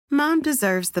Mom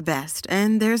deserves the best,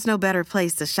 and there's no better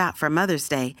place to shop for Mother's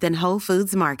Day than Whole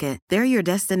Foods Market. They're your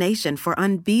destination for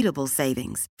unbeatable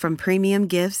savings, from premium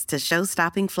gifts to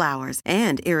show-stopping flowers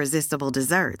and irresistible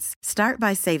desserts. Start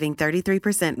by saving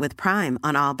 33% with Prime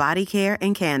on all body care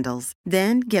and candles.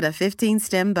 Then get a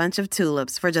 15-stem bunch of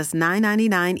tulips for just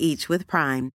 $9.99 each with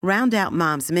Prime. Round out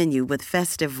Mom's menu with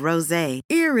festive rosé,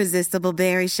 irresistible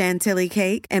berry chantilly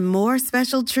cake, and more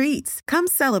special treats. Come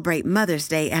celebrate Mother's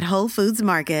Day at Whole Foods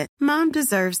Market. Mom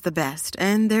deserves the best,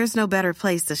 and there's no better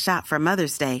place to shop for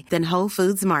Mother's Day than Whole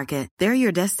Foods Market. They're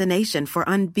your destination for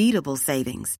unbeatable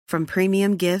savings, from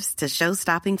premium gifts to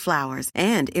show-stopping flowers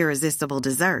and irresistible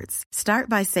desserts. Start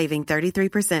by saving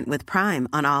 33% with Prime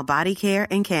on all body care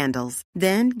and candles.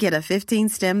 Then get a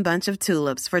 15-stem bunch of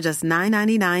tulips for just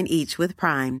 $9.99 each with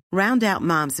Prime. Round out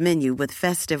Mom's menu with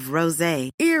festive rosé,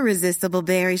 irresistible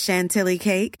berry chantilly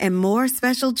cake, and more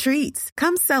special treats.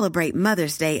 Come celebrate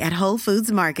Mother's Day at Whole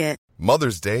Foods Market.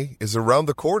 Mother's Day is around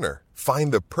the corner.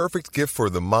 Find the perfect gift for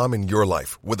the mom in your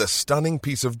life with a stunning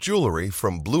piece of jewelry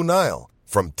from Blue Nile.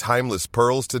 From timeless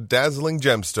pearls to dazzling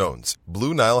gemstones,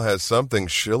 Blue Nile has something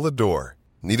she'll adore.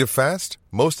 Need it fast?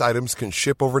 Most items can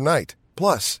ship overnight.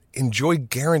 Plus, enjoy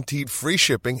guaranteed free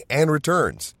shipping and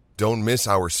returns. Don't miss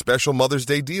our special Mother's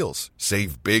Day deals.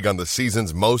 Save big on the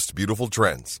season's most beautiful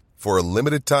trends. For a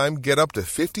limited time, get up to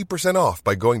 50% off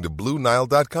by going to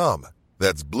BlueNile.com.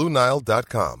 That's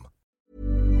BlueNile.com.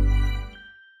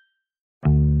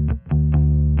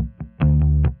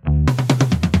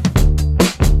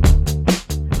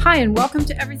 Hi, and welcome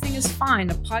to Everything is Fine,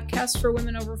 a podcast for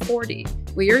women over 40.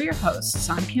 We are your hosts.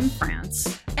 I'm Kim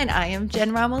France. And I am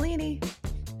Jen Romolini.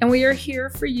 And we are here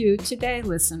for you today,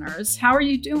 listeners. How are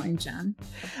you doing, Jen?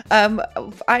 I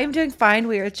am doing fine.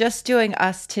 We are just doing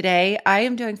us today. I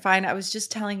am doing fine. I was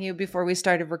just telling you before we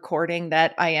started recording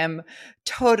that I am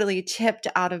totally tipped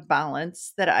out of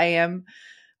balance, that I'm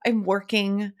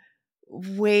working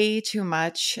way too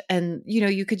much. And, you know,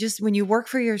 you could just, when you work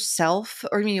for yourself,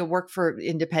 or you work for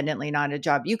independently, not a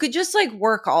job, you could just like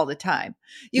work all the time.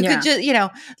 You could just,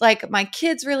 like my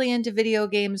kid's really into video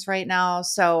games right now.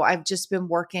 So I've just been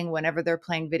working whenever they're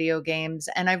playing video games.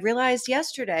 And I realized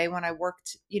yesterday when I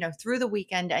worked, through the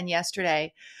weekend and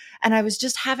yesterday, and I was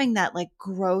just having that like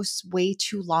gross, way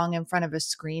too long in front of a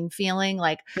screen feeling.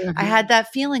 Like I had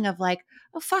that feeling of like,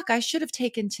 oh, fuck, I should have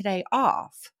taken today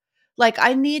off. Like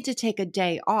I need to take a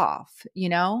day off,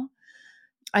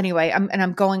 Anyway,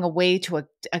 I'm going away to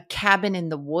a cabin in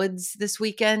the woods this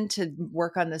weekend to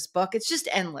work on this book. It's just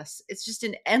endless. It's just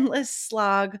an endless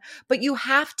slog, but you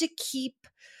have to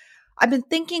I've been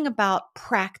thinking about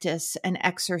practice and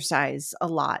exercise a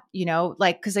lot,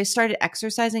 because I started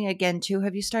exercising again too.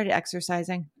 Have you started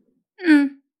exercising?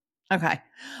 Okay.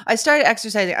 I started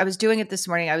exercising. I was doing it this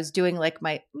morning. I was doing like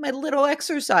my little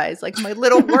exercise, like my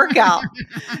little workout.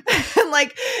 And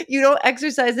like you don't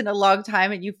exercise in a long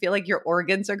time and you feel like your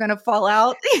organs are going to fall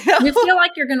out. You feel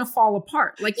like you're going to fall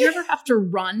apart. Like you ever have to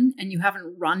run and you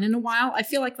haven't run in a while? I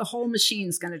feel like the whole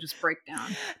machine's going to just break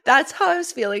down. That's how I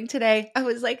was feeling today. I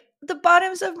was like, the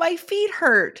bottoms of my feet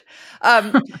hurt.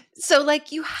 So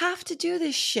like you have to do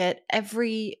this shit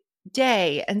every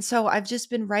day. And so I've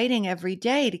just been writing every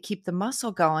day to keep the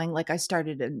muscle going. Like I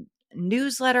started a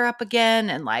newsletter up again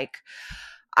and like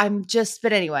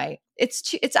but anyway,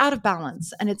 it's out of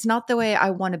balance and it's not the way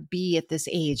I want to be at this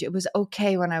age. It was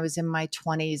okay when I was in my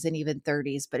 20s and even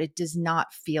 30s, but it does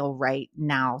not feel right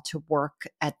now to work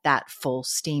at that full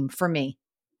steam for me.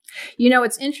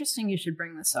 It's interesting you should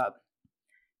bring this up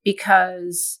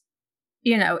because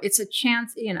it's a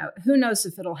chance, who knows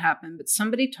if it'll happen, but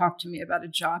somebody talked to me about a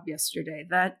job yesterday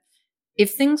that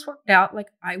if things worked out, like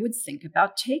I would think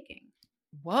about taking.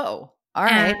 Whoa. All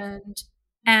right.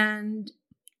 And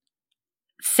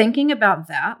thinking about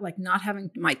that, like not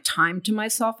having my time to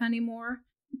myself anymore.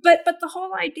 But the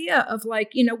whole idea of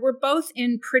like, we're both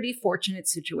in pretty fortunate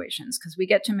situations because we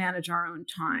get to manage our own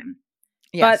time.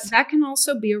 Yes. But that can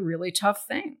also be a really tough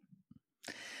thing.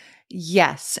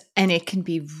 Yes. And it can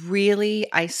be really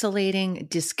isolating,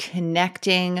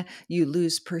 disconnecting. You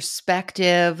lose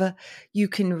perspective. You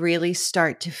can really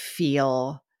start to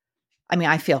feel,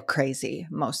 I feel crazy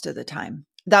most of the time.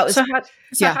 So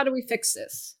how do we fix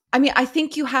this? I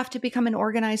think you have to become an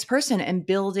organized person and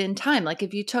build in time. Like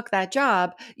if you took that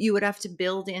job, you would have to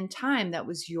build in time that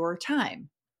was your time.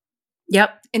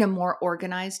 Yep. In a more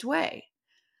organized way.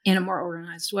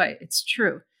 It's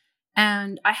true.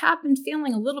 And I have been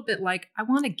feeling a little bit like I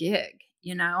want a gig,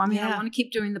 I want to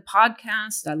keep doing the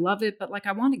podcast. I love it, but like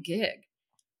I want a gig.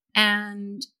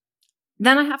 And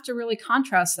then I have to really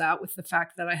contrast that with the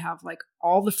fact that I have like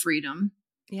all the freedom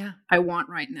I want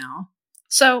right now.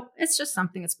 So it's just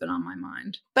something that's been on my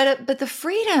mind. But the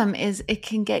freedom is, it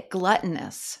can get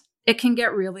gluttonous. It can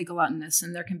get really gluttonous,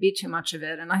 and there can be too much of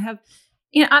it. And I have,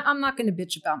 I'm not going to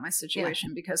bitch about my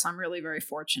situation because I'm really very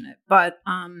fortunate. But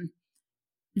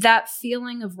that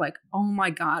feeling of like, oh my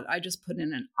God, I just put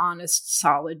in an honest,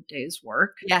 solid day's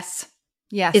work. Yes.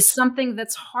 Is something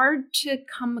that's hard to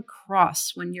come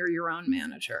across when you're your own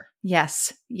manager.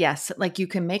 Yes. Like you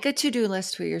can make a to-do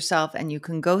list for yourself and you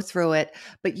can go through it,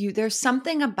 but there's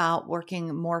something about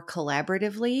working more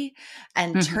collaboratively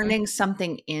and turning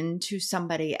something into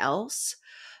somebody else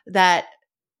that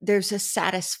there's a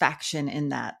satisfaction in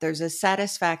that. There's a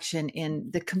satisfaction in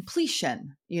the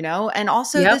completion, and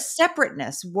also the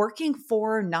separateness, working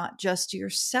for not just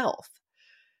yourself.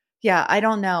 Yeah, I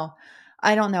don't know.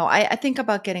 I think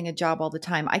about getting a job all the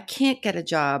time. I can't get a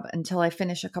job until I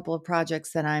finish a couple of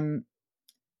projects that I'm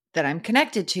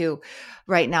connected to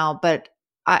right now, that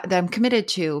I'm committed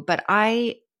to. But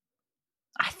I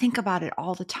think about it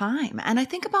all the time. And I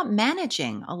think about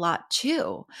managing a lot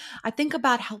too. I think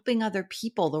about helping other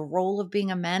people, the role of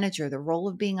being a manager, the role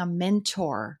of being a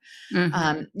mentor,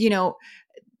 that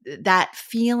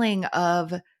feeling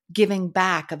of giving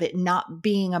back, of it not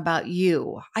being about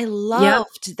you. I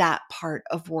loved that part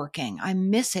of working. I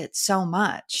miss it so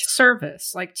much.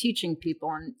 Service, like teaching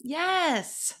people. And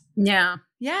yes. Yeah.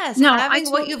 Yes. No, having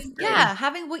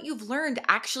what you've learned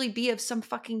actually be of some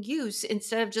fucking use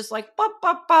instead of just like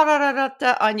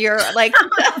on your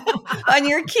on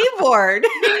your keyboard.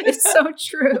 It's so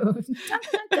true.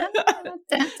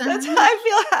 That's how I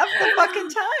feel half the fucking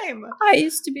time. I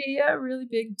used to be a really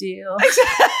big deal.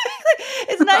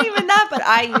 It's not even that, but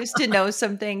I used to know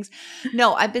some things.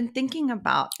 No, I've been thinking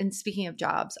about, and speaking of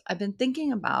jobs, I've been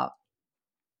thinking about,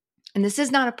 and this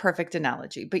is not a perfect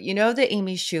analogy, but the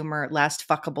Amy Schumer last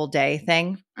fuckable day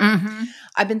thing? Mm-hmm.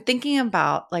 I've been thinking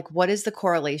about like, what is the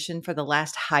correlation for the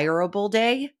last hireable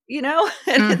day,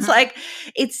 And it's like,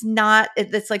 it's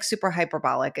like super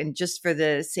hyperbolic and just for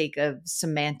the sake of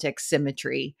semantic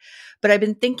symmetry. But I've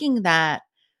been thinking that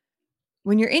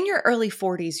when you're in your early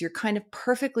 40s, you're kind of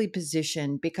perfectly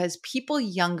positioned because people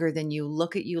younger than you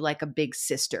look at you like a big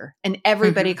sister, and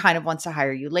everybody kind of wants to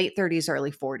hire you. Late 30s,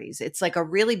 early 40s. It's like a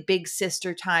really big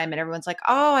sister time, and everyone's like,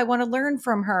 oh, I want to learn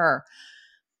from her.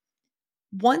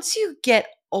 Once you get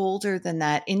older than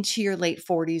that, into your late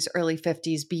 40s, early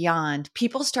 50s, beyond,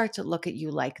 people start to look at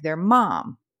you like their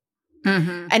mom.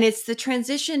 Mm-hmm. And it's the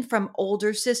transition from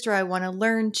older sister, I want to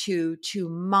learn to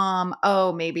mom.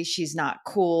 Oh, maybe she's not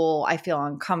cool. I feel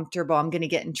uncomfortable. I'm going to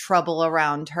get in trouble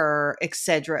around her, et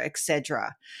cetera, et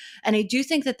cetera. And I do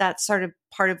think that that's sort of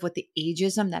part of what the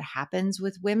ageism that happens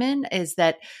with women is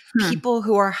that people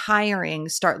who are hiring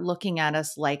start looking at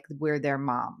us like we're their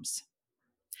moms.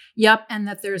 Yep. And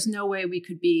that there's no way we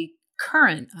could be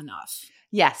current enough.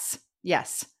 Yes.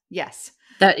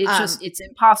 That it's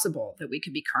impossible that we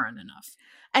could be current enough.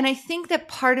 And I think that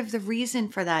part of the reason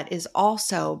for that is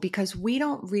also because we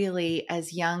don't really,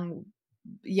 as young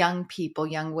people,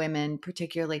 young women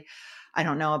particularly, I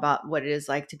don't know about what it is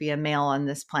like to be a male on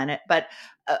this planet, but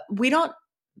we don't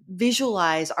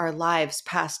visualize our lives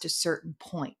past a certain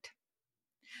point.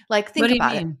 Like, think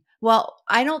about it. Well,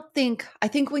 I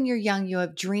think when you're young, you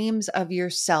have dreams of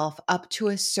yourself up to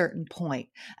a certain point,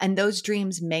 and those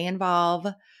dreams may involve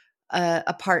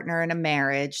a partner in a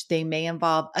marriage. They may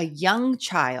involve a young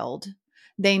child.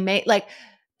 They may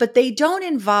but they don't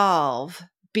involve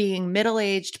being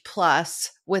middle-aged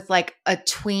plus with like a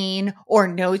tween or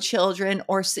no children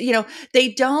or,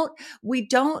 we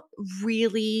don't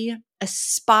really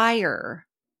aspire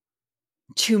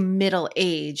to middle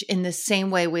age in the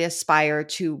same way we aspire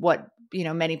to what,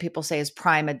 many people say is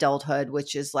prime adulthood,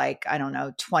 which is like, I don't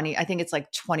know, 20, I think it's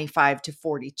like 25 to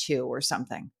 42 or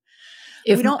something.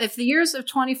 If the years of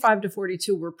 25 to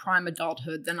 42 were prime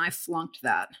adulthood, then I flunked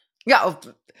that. Yeah.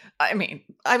 I mean,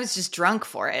 I was just drunk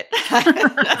for it.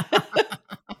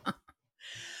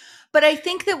 But I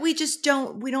think that we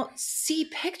don't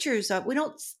see pictures of, we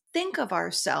don't think of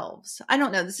ourselves. I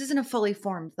don't know. This isn't a fully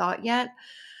formed thought yet,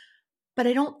 but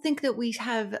I don't think we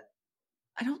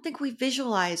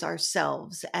visualize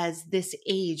ourselves as this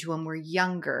age when we're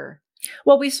younger.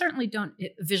 Well, we certainly don't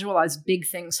visualize big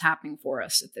things happening for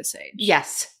us at this age.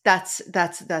 Yes, that's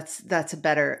a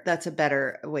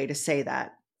better way to say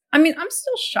that. I mean, I'm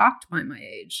still shocked by my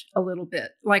age a little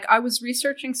bit. Like, I was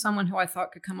researching someone who I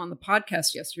thought could come on the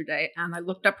podcast yesterday, and I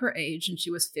looked up her age, and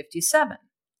she was 57.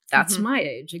 That's my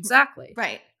age, exactly.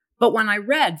 Right. But when I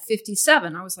read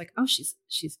 57, I was like, oh,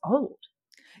 she's old.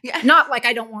 Yeah. Not like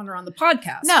I don't want her on the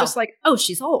podcast. No. Just like, oh,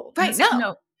 she's old. Right.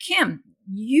 No, Kim,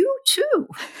 you too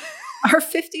are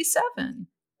 57.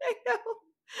 I know.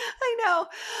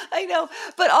 I know.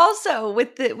 But also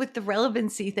with the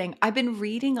relevancy thing, I've been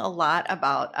reading a lot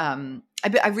about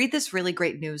I read this really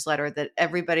great newsletter that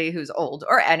everybody who's old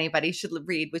or anybody should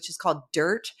read, which is called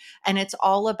Dirt. And it's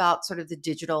all about sort of the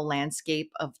digital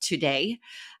landscape of today.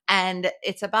 And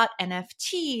it's about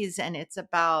NFTs and it's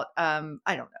about I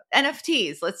don't know,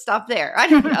 NFTs. Let's stop there. I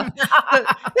don't know.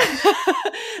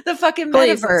 The fucking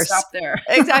Please, metaverse. let's stop there.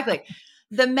 Exactly.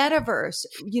 The metaverse,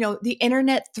 the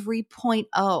internet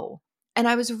 3.0. And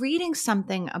I was reading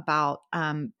something about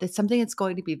that's something that's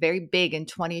going to be very big in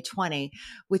 2020,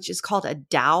 which is called a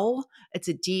DAO. It's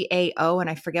a DAO, and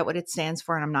I forget what it stands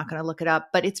for, and I'm not going to look it up.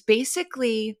 But it's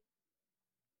basically,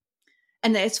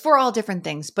 and it's for all different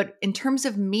things. But in terms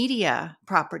of media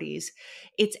properties,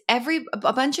 it's a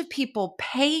bunch of people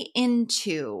pay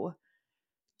into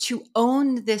to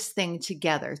own this thing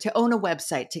together, to own a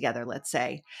website together, let's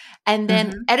say. And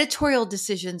then editorial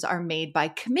decisions are made by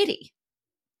committee.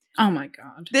 Oh my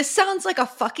God. This sounds like a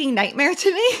fucking nightmare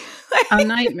to me. A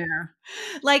nightmare.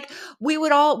 Like we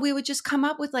would just come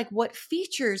up with like what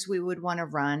features we would want to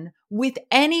run with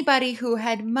anybody who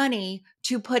had money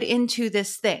to put into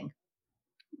this thing.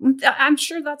 I'm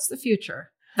sure that's the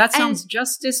future. That sounds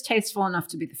just distasteful enough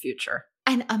to be the future.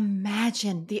 And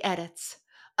imagine the edits.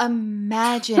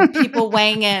 Imagine people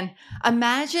weighing in.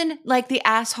 Imagine like the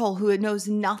asshole who knows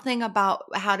nothing about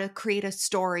how to create a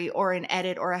story or an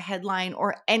edit or a headline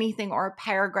or anything or a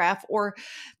paragraph or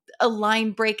a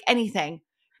line break, anything,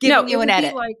 giving you an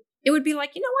edit. It would be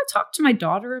like, I talked to my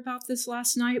daughter about this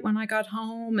last night when I got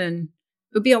home, and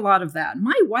it would be a lot of that.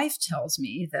 My wife tells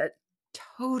me that.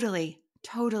 Totally.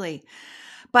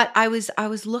 But I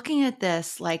was looking at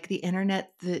this, like the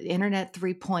internet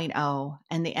 3.0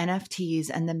 and the NFTs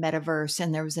and the metaverse.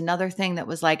 And there was another thing that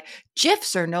was like,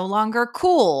 GIFs are no longer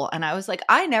cool. And I was like,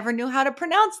 I never knew how to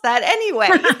pronounce that anyway.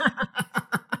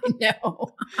 I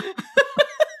know.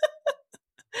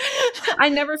 I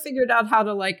never figured out how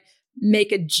to like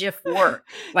make a GIF work.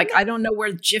 Like, I don't know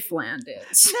where GIF land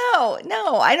is.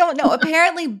 No, I don't know.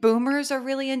 Apparently boomers are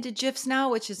really into GIFs now,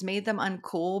 which has made them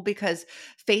uncool because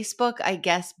Facebook, I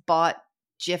guess, bought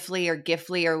Gifly or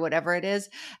Gifly or whatever it is.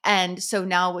 And so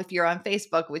now if you're on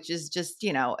Facebook, which is just,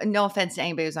 no offense to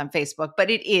anybody who's on Facebook, but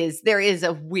there is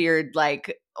a weird,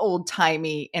 like old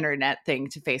timey internet thing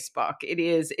to Facebook. It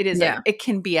is, it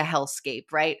can be a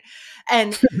hellscape. Right.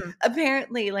 And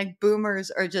apparently like boomers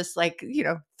are just like,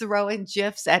 throwing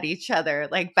GIFs at each other,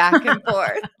 like back and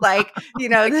forth, like,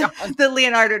 the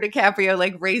Leonardo DiCaprio,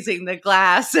 like raising the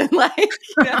glass and like,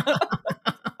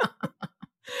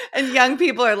 and young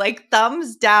people are like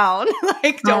thumbs down,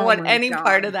 like don't want any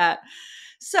part of that.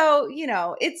 So,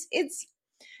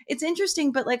 it's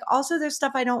interesting, but like also there's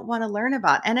stuff I don't want to learn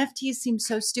about. NFTs seem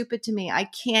so stupid to me. I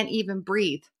can't even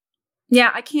breathe. Yeah,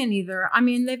 I can't either. I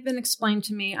mean, they've been explained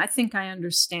to me. I think I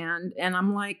understand. And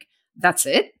I'm like, that's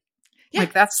it? Yeah.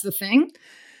 Like that's the thing?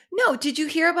 No, did you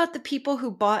hear about the people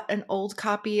who bought an old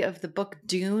copy of the book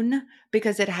Dune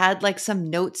because it had like some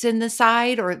notes in the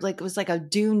side or like it was like a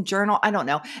Dune journal? I don't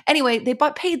know. Anyway, they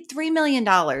paid $3 million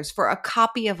for a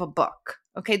copy of a book.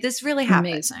 Okay, this really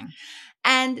happened. Amazing.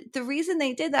 And the reason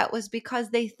they did that was because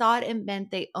they thought it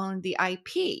meant they owned the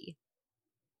IP.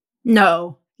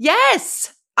 No.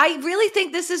 Yes. I really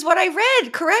think this is what I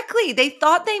read correctly. They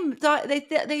thought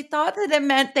that it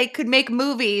meant they could make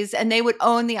movies and they would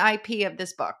own the IP of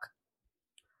this book.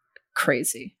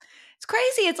 Crazy. It's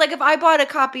crazy. It's like if I bought a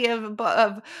copy of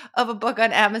a book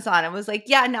on Amazon and was like,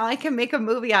 yeah, now I can make a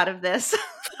movie out of this.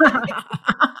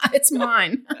 It's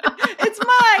mine. It's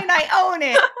mine. I own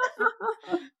it.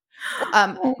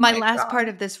 My last part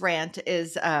of this rant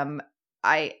is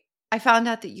I found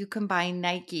out that you can buy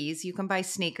Nikes, you can buy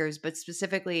sneakers, but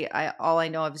specifically all I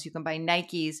know of is you can buy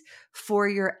Nikes for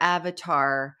your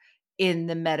avatar in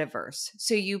the metaverse.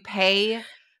 So you pay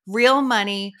real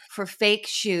money for fake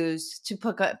shoes to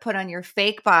put on your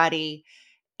fake body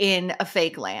in a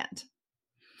fake land.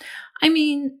 I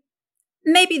mean,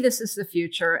 maybe this is the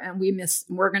future and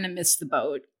we're going to miss the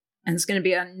boat. And it's going to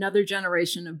be another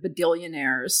generation of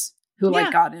badillionaires who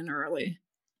like got in early.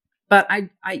 But I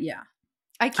can't.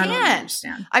 I don't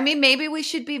understand. I mean, maybe we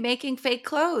should be making fake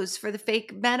clothes for the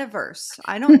fake metaverse.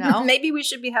 I don't know. Maybe we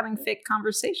should be having fake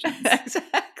conversations.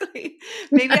 Exactly.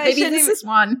 Maybe this is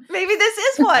one. Maybe this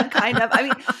is one, kind of. I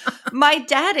mean, my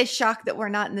dad is shocked that we're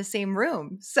not in the same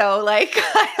room. So, like,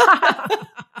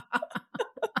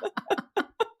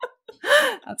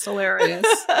 that's hilarious.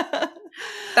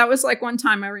 That was like one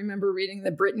time I remember reading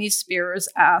that Britney Spears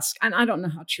asked, and I don't know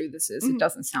how true this is. It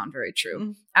doesn't sound very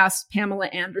true. Asked Pamela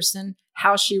Anderson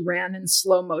how she ran in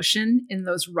slow motion in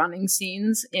those running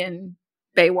scenes in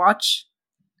Baywatch.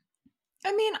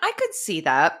 I mean, I could see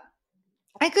that.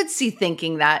 I could see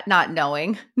thinking that, not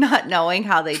knowing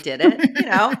how they did it, you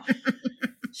know.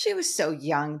 She was so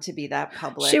young to be that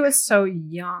public. She was so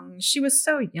young.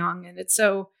 And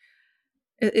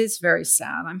it's very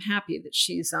sad. I'm happy that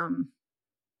she's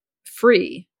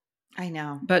free. I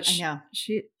know. But I know.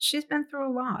 She's been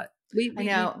through a lot. We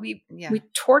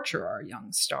torture our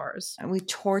young stars. And we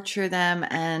torture them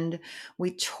and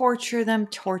we torture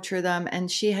them.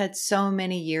 And she had so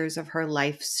many years of her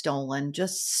life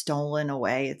just stolen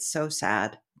away. It's so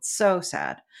sad. It's so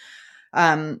sad.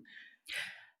 Can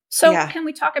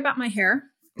we talk about my hair?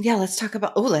 Yeah, let's talk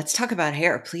about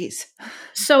hair, please.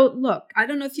 So look, I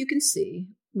don't know if you can see.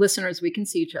 Listeners, we can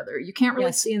see each other. You can't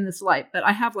really see in this light, but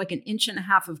I have like 1.5 inches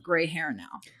of gray hair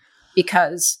now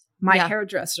because my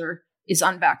hairdresser is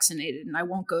unvaccinated and I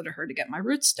won't go to her to get my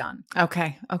roots done.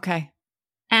 Okay.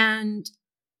 And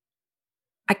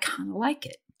I kind of like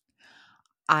it.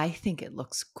 I think it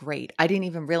looks great. I didn't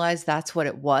even realize that's what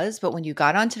it was. But when you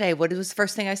got on today, what was the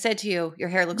first thing I said to you? Your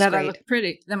hair looks great. I look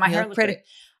pretty. Then my hair looks pretty.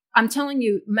 I'm telling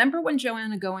you, remember when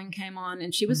Joanna Going came on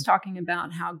and she was talking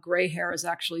about how gray hair is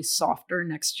actually softer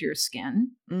next to your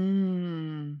skin?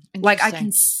 Like I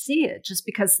can see it just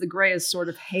because the gray is sort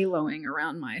of haloing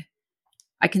around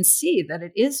I can see that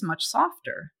it is much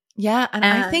softer. Yeah. And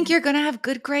I think you're going to have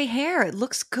good gray hair. It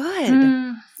looks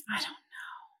good.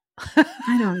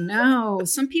 I don't know.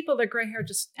 Some people, their gray hair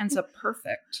just ends up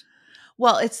perfect.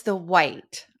 Well, it's the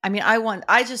white. I mean,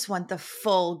 I just want the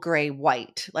full gray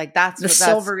white. Like that's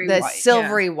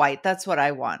silvery white. That's what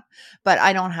I want. But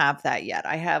I don't have that yet.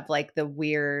 I have like the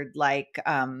weird, like,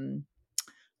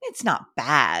 it's not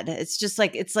bad. It's just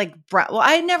like, it's like brown. Well,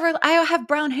 I have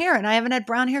brown hair and I haven't had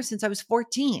brown hair since I was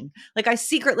 14. Like I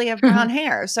secretly have brown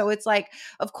hair. So it's like,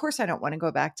 of course I don't want to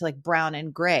go back to like brown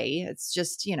and gray. It's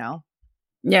just, you know.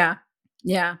 Yeah.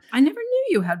 Yeah. I never knew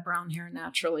you had brown hair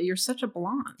naturally. You're such a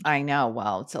blonde. I know.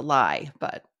 Well, it's a lie,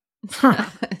 but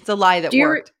it's a lie that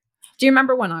worked. Do you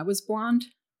remember when I was blonde?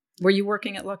 Were you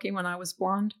working at Lucky when I was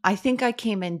blonde? I think I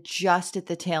came in just at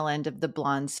the tail end of the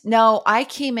blondes. No, I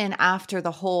came in after the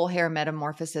whole hair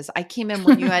metamorphosis. I came in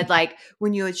when you had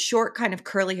when you had short kind of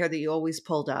curly hair that you always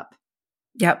pulled up.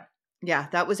 Yep. Yeah.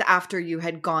 That was after you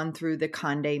had gone through the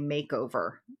Conde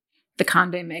makeover. The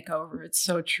Conde makeover. It's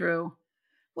so true.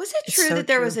 Was it true that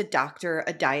there was a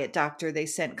diet doctor they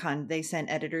sent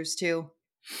editors to?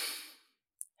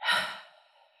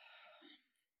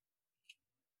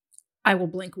 I will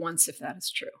blink once if that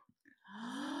is true.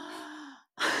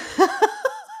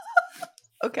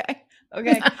 Okay.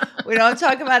 We don't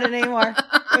talk about it anymore.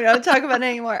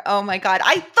 Oh my God.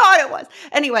 I thought it was.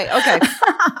 Anyway, okay.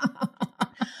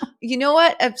 You know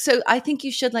what? So I think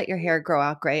you should let your hair grow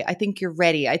out gray. I think you're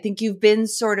ready. I think you've been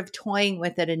sort of toying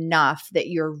with it enough that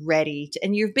you're ready to,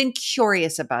 and you've been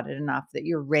curious about it enough that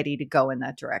you're ready to go in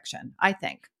that direction. I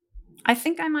think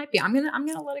I might be. I'm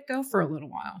gonna let it go for a little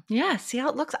while. Yeah. See how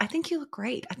it looks. I think you look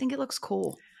great. I think it looks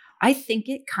cool. I think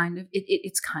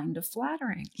it's kind of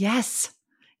flattering. Yes.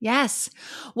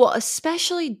 Well,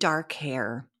 especially dark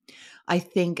hair. I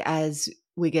think as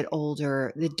we get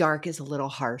older, the dark is a little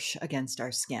harsh against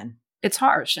our skin. It's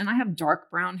harsh. And I have dark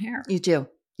brown hair. You do.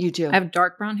 I have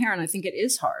dark brown hair and I think it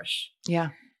is harsh.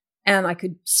 Yeah. And I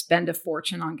could spend a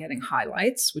fortune on getting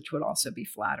highlights, which would also be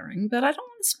flattering, but I don't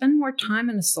want to spend more time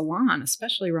in a salon,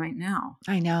 especially right now.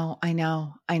 I know.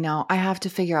 I have to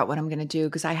figure out what I'm going to do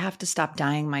because I have to stop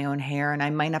dyeing my own hair and I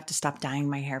might have to stop dyeing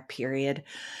my hair, period.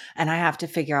 And I have to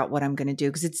figure out what I'm going to do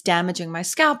because it's damaging my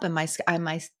scalp and my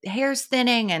hair's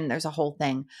thinning and there's a whole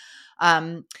thing.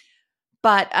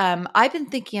 But I've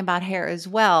been thinking about hair as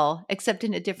well, except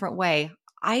in a different way.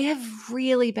 I have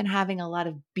really been having a lot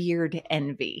of beard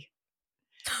envy.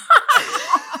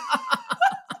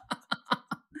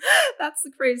 That's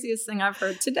the craziest thing I've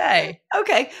heard today.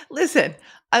 Okay, listen.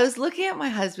 I was looking at my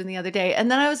husband the other day, and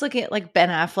then I was looking at like Ben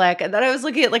Affleck, and then I was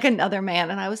looking at like another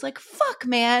man, and I was like, fuck,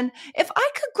 man, if I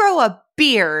could grow a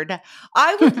beard,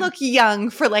 I would look young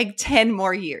for like 10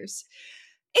 more years.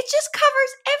 It just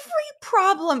covers every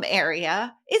problem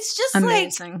area. It's just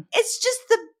amazing. It's just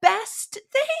the best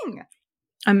thing.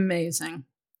 Amazing.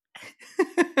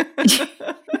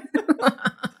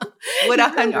 Would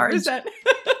 100%.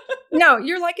 No,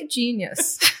 you're like a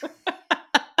genius.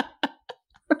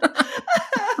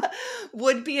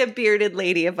 Would be a bearded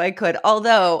lady if I could.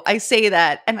 Although I say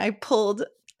that and I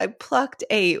plucked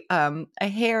a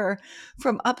hair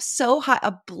from up so high,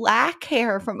 a black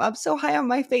hair from up so high on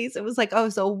my face. It was like I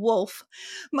was a wolf.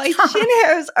 My chin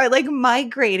hairs are like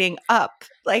migrating up,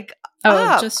 like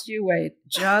up. Just you wait.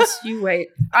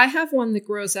 I have one that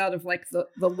grows out of like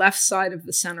the left side of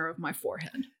the center of my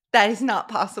forehead. That is not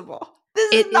possible.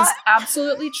 It is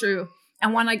absolutely true.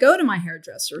 And when I go to my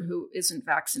hairdresser, who isn't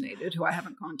vaccinated, who I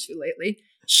haven't gone to lately,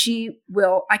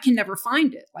 I can never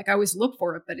find it. Like I always look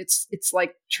for it, but it's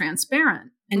like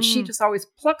transparent. And she just always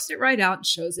plucks it right out and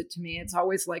shows it to me. It's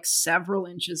always like several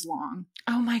inches long.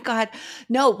 Oh my God.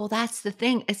 No, well, that's the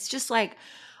thing. It's just like,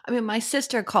 I mean, my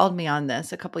sister called me on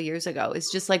this a couple years ago.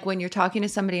 It's just like when you're talking to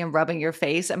somebody and rubbing your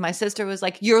face, and my sister was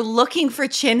like, "You're looking for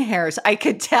chin hairs." I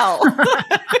could tell.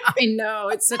 I know.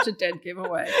 It's such a dead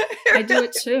giveaway. I do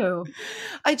it too.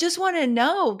 I just want to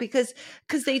know because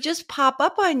they just pop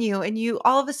up on you, and you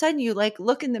all of a sudden you like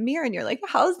look in the mirror and you're like,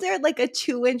 how's there like a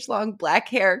 2-inch long black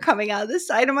hair coming out of the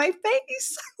side of my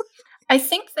face? I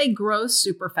think they grow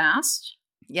super fast.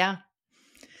 Yeah.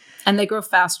 And they grow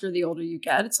faster the older you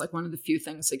get. It's like one of the few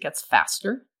things that gets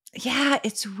faster. Yeah,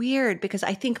 it's weird because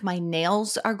I think my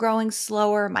nails are growing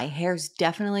slower. My hair's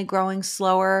definitely growing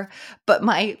slower, but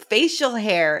my facial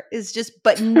hair is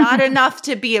but not enough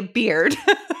to be a beard.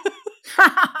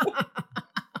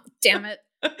 Damn it.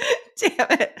 Damn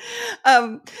it.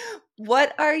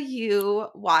 What are you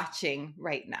watching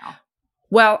right now?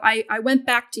 Well, I went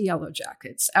back to Yellow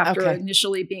Jackets after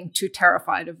initially being too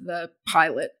terrified of the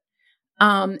pilot.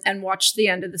 And watched the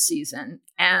end of the season.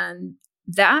 And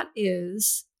I know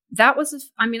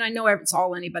it's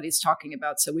all anybody's talking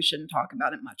about, so we shouldn't talk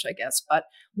about it much, I guess. But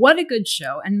what a good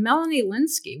show. And Melanie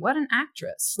Lynskey, what an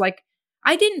actress. Like,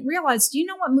 I didn't realize, do you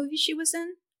know what movie she was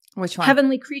in? Which one?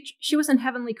 Heavenly Creature. She was in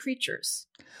Heavenly Creatures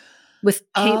with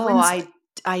Kate Winslet.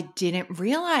 I didn't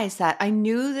realize that. I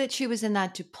knew that she was in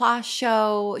that Duplass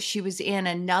show. She was in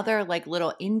another like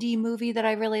little indie movie that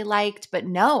I really liked, but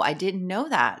no, I didn't know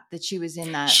that she was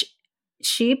in that.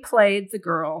 She played the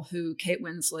girl who Kate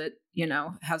Winslet,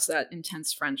 has that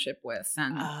intense friendship with.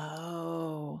 And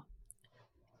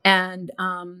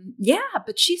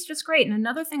but she's just great. And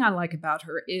another thing I like about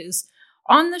her is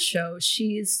on the show,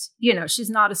 she's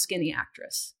not a skinny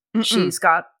actress. Mm-mm. She's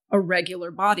got a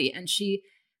regular body, and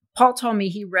Paul told me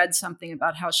he read something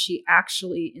about how she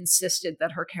actually insisted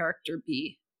that her character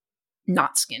be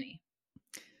not skinny.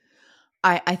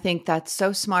 I think that's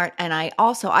so smart. And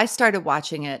I started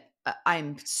watching it.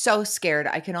 I'm so scared.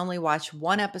 I can only watch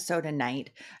one episode a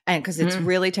night, and because it's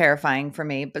really terrifying for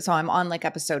me. But so I'm on like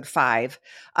episode 5.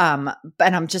 And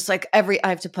I'm just like I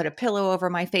have to put a pillow over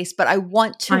my face, but I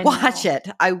want to watch it.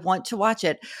 I want to watch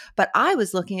it. But I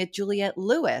was looking at Juliette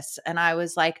Lewis and I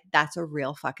was like, that's a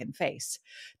real fucking face.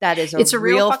 That is a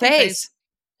real face.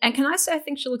 And can I say, I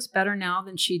think she looks better now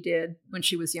than she did when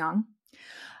she was young.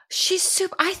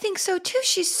 I think so too.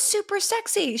 She's super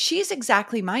sexy. She's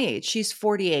exactly my age. She's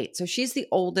 48. So she's the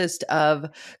oldest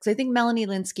because I think Melanie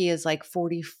Lynskey is like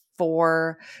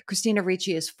 44. Christina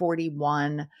Ricci is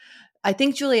 41. I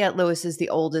think Juliette Lewis is the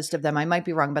oldest of them. I might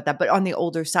be wrong about that, but on the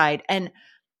older side. And,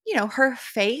 her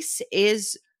face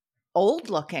is old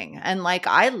looking. And like,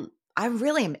 I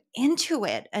really am into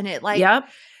it. And it like, yep.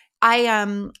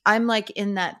 I'm like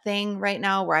in that thing right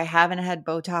now where I haven't had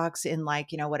Botox in like,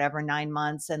 9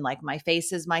 months. And like my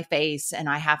face is my face. And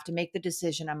I have to make the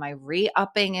decision. Am I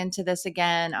re-upping into this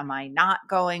again? Am I not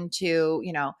going to,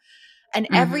 and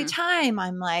every time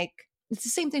I'm like, it's the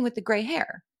same thing with the gray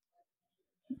hair.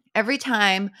 Every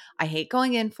time I hate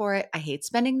going in for it. I hate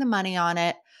spending the money on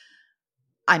it.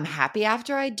 I'm happy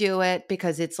after I do it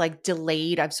because it's like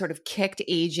delayed. I've sort of kicked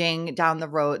aging down the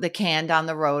road, the can down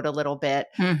the road a little bit.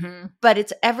 Mm-hmm. But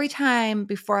it's every time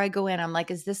before I go in, I'm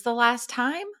like, is this the last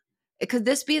time? Could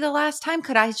this be the last time?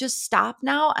 Could I just stop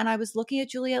now? And I was looking at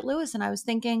Juliette Lewis and I was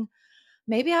thinking,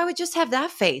 maybe I would just have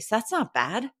that face. That's not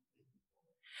bad.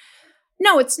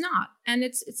 No, it's not. And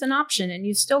it's an option. And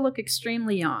you still look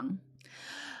extremely young.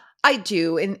 I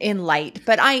do in light,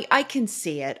 but I can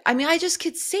see it. I mean, I just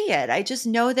could see it. I just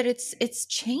know that it's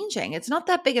changing. It's not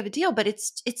that big of a deal, but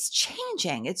it's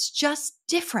changing. It's just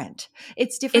different.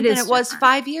 It's different than it was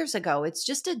 5 years ago. It's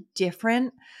just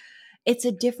it's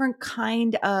a different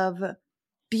kind of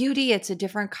beauty. It's a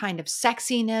different kind of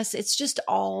sexiness. It's just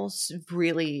all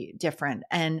really different.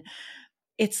 And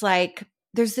it's like,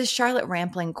 there's this Charlotte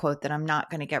Rampling quote that I'm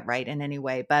not going to get right in any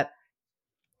way, but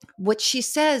what she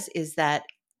says is that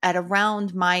at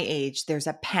around my age, there's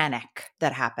a panic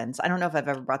that happens. I don't know if I've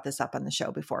ever brought this up on the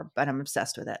show before, but I'm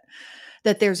obsessed with it.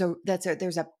 That there's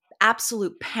a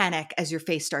absolute panic as your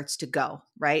face starts to go,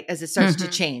 right? As it starts to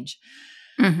change.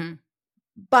 Mm-hmm.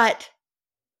 But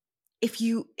if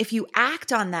you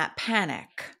act on that panic,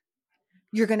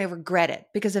 you're going to regret it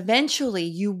because eventually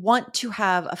you want to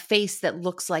have a face that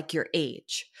looks like your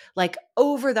age. Like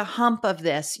over the hump of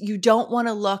this, you don't want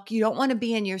to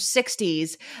be in your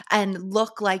 60s and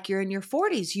look like you're in your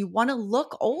 40s. You want to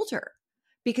look older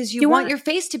because you want your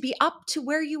face to be up to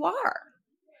where you are.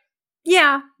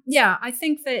 Yeah. Yeah. I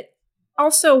think that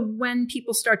also when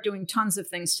people start doing tons of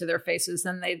things to their faces,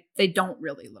 then they don't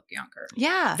really look younger.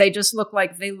 Yeah. They just look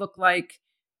like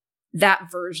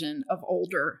that version of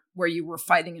older where you were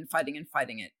fighting and fighting and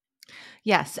fighting it.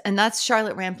 Yes. And that's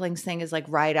Charlotte Rampling's thing, is like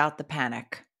ride out the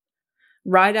panic.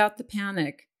 Ride out the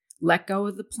panic. Let go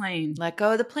of the plane. Let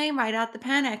go of the plane, ride out the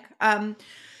panic.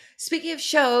 Speaking of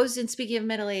shows and speaking of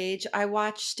middle age, I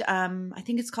watched, I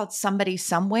think it's called Somebody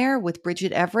Somewhere with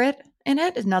Bridget Everett in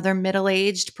it, another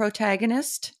middle-aged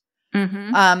protagonist.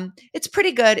 Mm-hmm. It's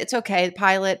pretty good. It's okay. The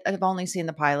pilot, I've only seen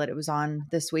the pilot. It was on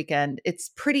this weekend. It's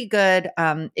pretty good.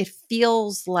 It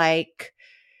feels like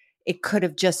it could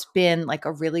have just been like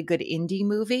a really good indie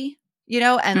movie,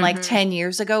 and like 10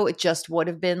 years ago, it just would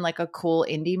have been like a cool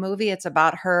indie movie. It's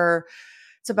about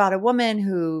a woman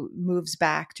who moves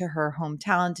back to her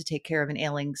hometown to take care of an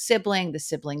ailing sibling. The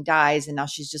sibling dies, and now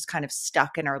she's just kind of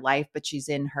stuck in her life, but she's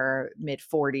in her mid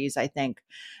 40s, I think.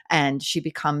 And she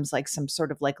becomes like some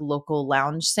sort of like local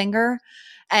lounge singer.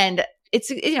 And it's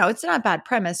not a bad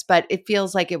premise, but it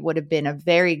feels like it would have been a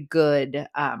very good,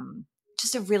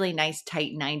 just a really nice,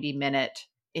 tight 90-minute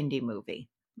indie movie,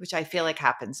 which I feel like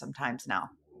happens sometimes now.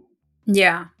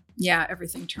 Yeah. Yeah.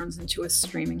 Everything turns into a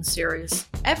streaming series.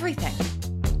 Everything.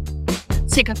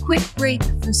 Let's take a quick break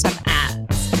for some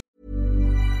ads.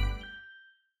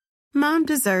 Mom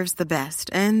deserves the best,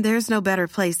 and there's no better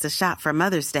place to shop for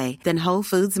Mother's Day than Whole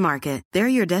Foods Market. They're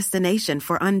your destination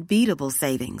for unbeatable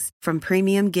savings, from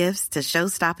premium gifts to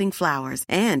show-stopping flowers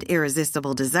and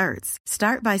irresistible desserts.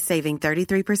 Start by saving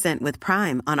 33% with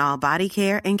Prime on all body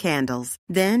care and candles.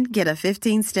 Then get a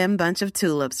 15-stem bunch of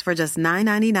tulips for just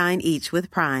 $9.99 each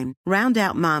with Prime. Round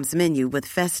out Mom's menu with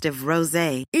festive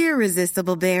rosé,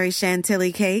 irresistible berry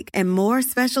chantilly cake, and more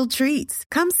special treats.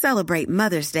 Come celebrate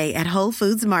Mother's Day at Whole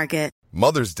Foods Market.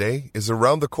 Mother's Day is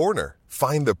around the corner.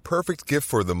 Find the perfect gift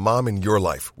for the mom in your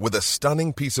life with a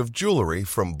stunning piece of jewelry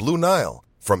from Blue Nile.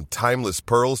 From timeless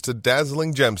pearls to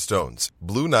dazzling gemstones,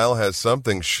 Blue Nile has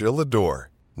something she'll adore.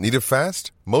 Need it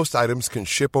fast? Most items can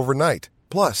ship overnight.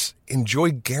 Plus,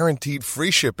 enjoy guaranteed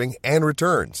free shipping and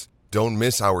returns. Don't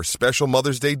miss our special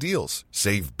Mother's Day deals.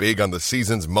 Save big on the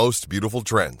season's most beautiful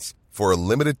trends. For a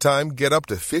limited time, get up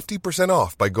to 50%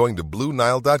 off by going to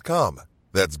BlueNile.com.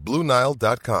 That's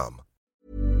BlueNile.com.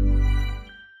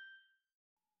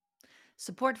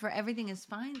 Support for Everything is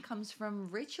Fine comes from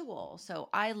Ritual. So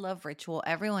I love Ritual.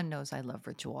 Everyone knows I love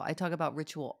Ritual. I talk about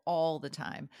Ritual all the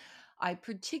time. I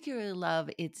particularly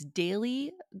love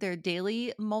their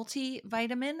daily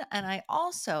multivitamin, and I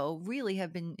also really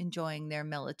have been enjoying their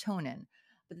melatonin.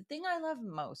 But the thing I love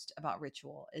most about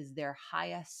Ritual is their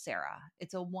Hyacera.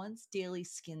 It's a once daily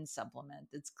skin supplement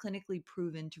that's clinically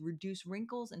proven to reduce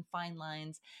wrinkles and fine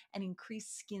lines and increase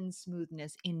skin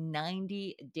smoothness in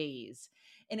 90 days.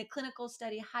 In a clinical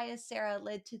study, Hyacera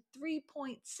led to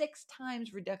 3.6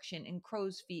 times reduction in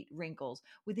crow's feet wrinkles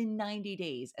within 90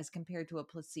 days as compared to a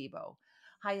placebo.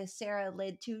 Hyacera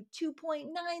led to 2.9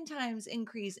 times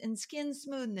increase in skin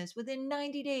smoothness within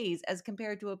 90 days as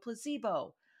compared to a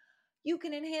placebo. You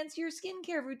can enhance your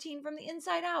skincare routine from the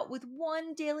inside out with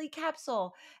one daily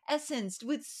capsule, essenced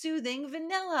with soothing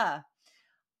vanilla.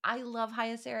 I love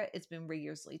Hyacera. It's been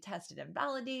rigorously tested and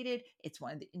validated. It's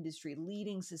one of the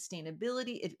industry-leading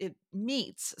sustainability. It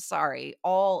meets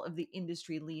all of the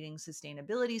industry-leading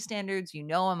sustainability standards. You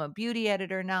know I'm a beauty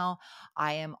editor now.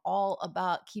 I am all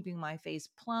about keeping my face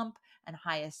plump, and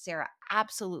Hyacera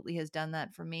absolutely has done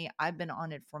that for me. I've been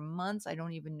on it for months. I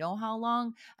don't even know how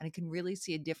long, and I can really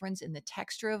see a difference in the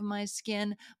texture of my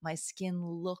skin. My skin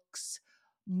looks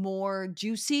more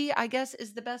juicy, I guess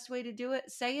is the best way to do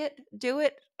it. Say it, do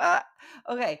it.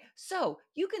 Okay, so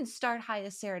you can start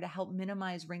Hyacera to help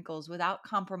minimize wrinkles without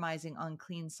compromising on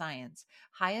clean science.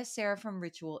 Hyacera from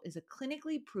Ritual is a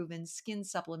clinically proven skin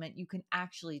supplement you can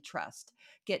actually trust.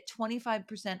 Get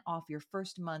 25% off your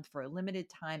first month for a limited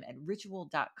time at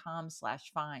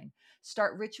ritual.com/fine.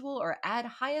 Start Ritual or add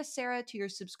Hyacera to your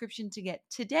subscription to get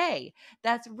today.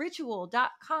 That's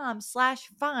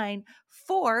ritual.com/fine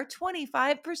for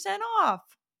 25% off.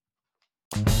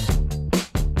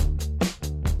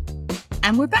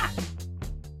 And we're back.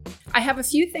 I have a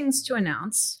few things to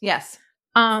announce. Yes.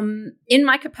 In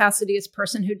my capacity as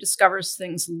person who discovers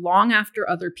things long after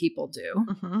other people do,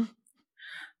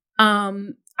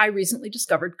 I recently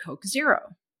discovered Coke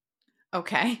Zero.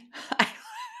 Okay.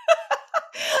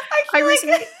 I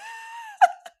recently feel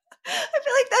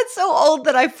like that's so old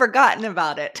that I've forgotten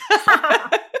about it.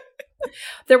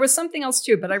 There was something else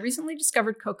too, but I recently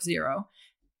discovered Coke Zero.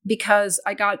 because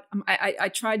I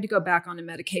tried to go back on a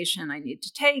medication I need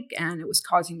to take, and it was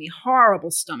causing me horrible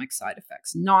stomach side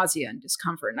effects, nausea and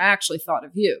discomfort. And I actually thought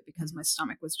of you because my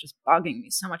stomach was just bugging me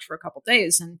so much for a couple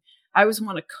days. And I always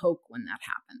want a Coke when that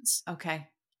happens. Okay.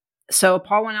 So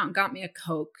Paul went out and got me a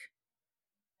Coke,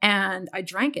 and I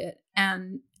drank it.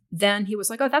 And then he was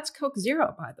like, "Oh, that's Coke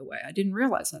Zero, by the way. I didn't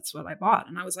realize that's what I bought."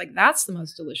 And I was like, "That's the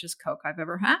most delicious Coke I've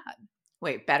ever had."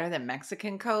 Wait, better than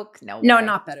Mexican Coke? No,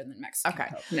 not better than Mexican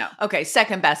Okay. Coke. No. Okay,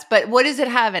 second best. But what does it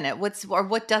have in it?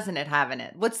 What doesn't it have in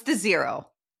it? What's the zero?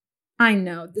 I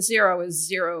know. The zero is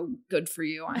zero good for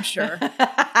you, I'm sure.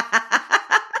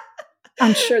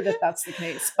 I'm sure that that's the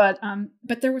case. But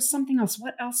there was something else.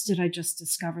 What else did I just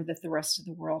discover that the rest of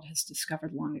the world has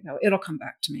discovered long ago? It'll come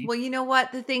back to me. Well, you know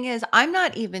what? The thing is, I'm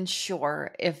not even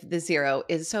sure if the zero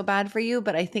is so bad for you,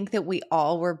 but I think that we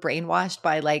all were brainwashed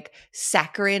by like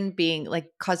saccharin being like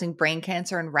causing brain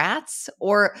cancer in rats.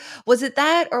 Or was it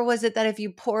that? Or was it that if you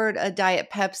poured a Diet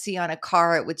Pepsi on a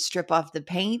car, it would strip off the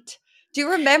paint? Do you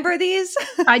remember these?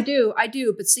 I do.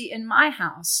 But see, in my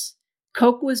house,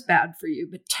 Coke was bad for you,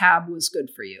 but Tab was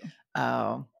good for you.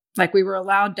 Oh. Like we were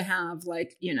allowed to have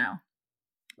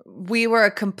We were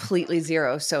a completely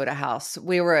zero soda house.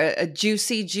 We were a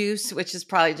juicy juice, which is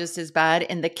probably just as bad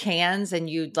in the cans. And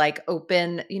you'd like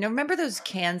open, remember those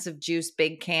cans of juice,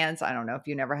 big cans? I don't know if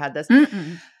you never had this.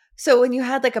 Mm-mm. So when you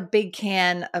had like a big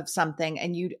can of something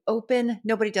and you'd open,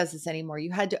 nobody does this anymore. You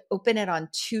had to open it on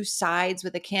two sides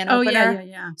with a can opener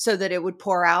so that it would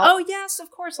pour out. Oh, yes,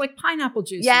 of course. Like pineapple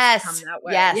juice. Yes. Come that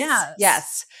way.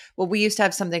 Yes. Well, we used to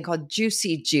have something called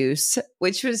juicy juice,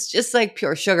 which was just like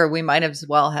pure sugar. We might as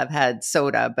well have had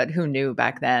soda, but who knew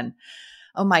back then?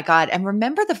 Oh my God. And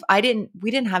remember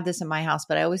we didn't have this in my house,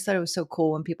 but I always thought it was so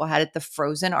cool when people had it, the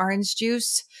frozen orange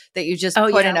juice that you just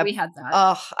put in we had that.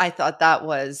 Oh, I thought that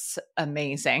was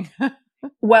amazing.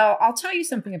 Well, I'll tell you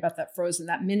something about that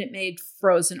Minute Maid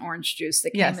frozen orange juice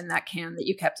that came in that can that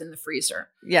you kept in the freezer.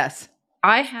 Yes.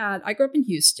 I grew up in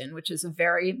Houston, which is a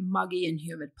very muggy and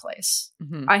humid place.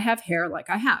 Mm-hmm. I have hair like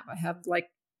I have like,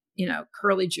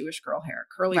 curly Jewish girl hair,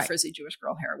 frizzy Jewish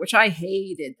girl hair, which I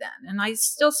hated then. And I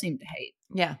still seem to hate.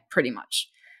 Yeah. Pretty much.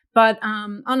 But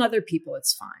on other people,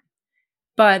 it's fine.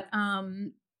 But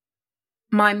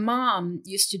my mom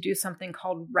used to do something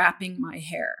called wrapping my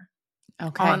hair.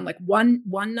 Okay. On like one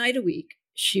night a week,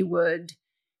 she would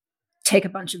take a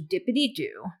bunch of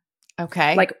Dippity-Doo.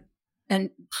 Okay. And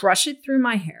brush it through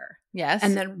my hair. Yes.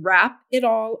 And then wrap it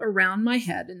all around my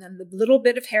head. And then the little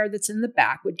bit of hair that's in the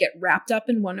back would get wrapped up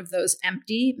in one of those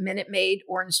empty Minute Maid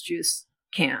orange juice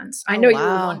cans. I know you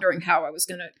were wondering how I was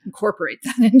going to incorporate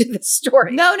that into the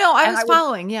story. No, I was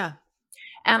following. Yeah.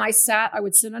 And I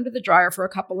would sit under the dryer for a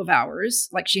couple of hours.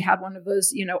 Like she had one of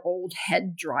those, old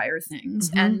head dryer things.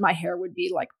 Mm-hmm. And my hair would be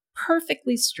like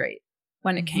perfectly straight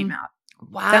when it came out.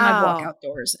 Wow. Then I'd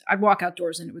walk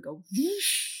outdoors and it would go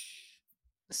whoosh.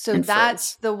 So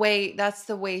that's the way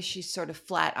she sort of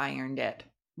flat ironed it.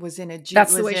 Was in a juice.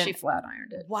 That's the way she flat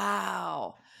ironed it.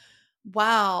 Wow.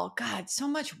 God, so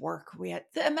much work we had.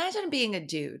 Imagine being a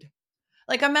dude.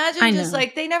 Like imagine just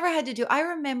like they never had to do. I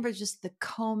remember just the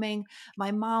combing.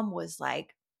 My mom was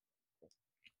like,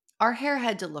 our hair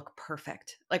had to look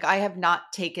perfect. Like I have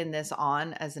not taken this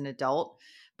on as an adult,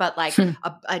 but like a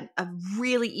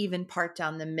really even part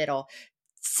down the middle.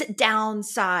 Sit down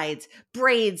sides,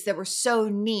 braids that were so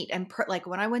neat. And like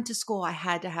when I went to school, I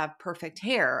had to have perfect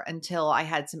hair until I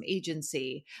had some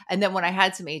agency. And then when I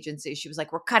had some agency, she was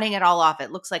like, we're cutting it all off.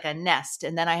 It looks like a nest.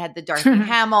 And then I had the Dorothy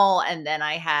Hamill. And then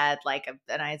I had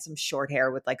some short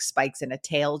hair with like spikes and a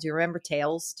tail. Do you remember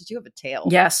tails? Did you have a tail?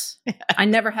 Yes. I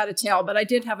never had a tail, but I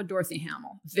did have a Dorothy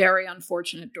Hamill. Very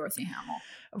unfortunate Dorothy Hamill.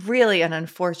 Really an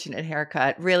unfortunate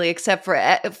haircut, really, except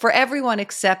for everyone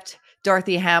except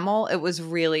Dorothy Hamill. It was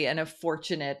really an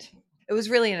unfortunate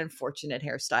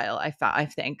hairstyle. I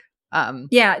think.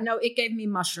 It gave me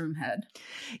mushroom head.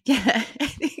 Yeah,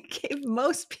 it gave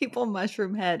most people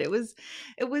mushroom head. It was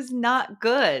not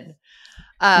good.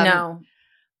 No.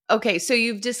 Okay, so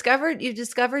you've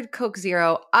discovered Coke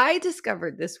Zero. I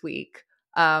discovered this week.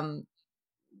 And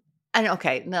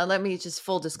okay, now let me just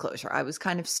full disclosure. I was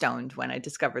kind of stoned when I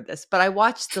discovered this, but I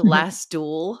watched The Last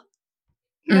Duel.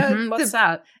 What's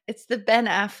that? It's the Ben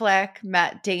Affleck,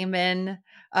 Matt Damon,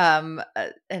 and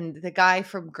the guy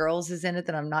from Girls is in it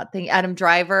that I'm not thinking. Adam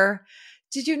Driver.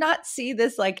 Did you not see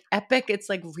this like epic? It's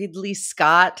like Ridley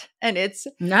Scott, and it's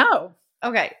no.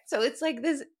 Okay, so it's like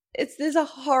this There's a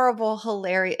horrible,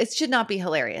 hilarious. It should not be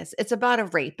hilarious. It's about a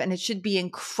rape and it should be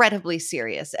incredibly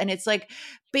serious. And it's like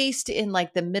based in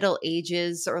like the Middle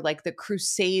Ages or like the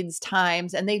Crusades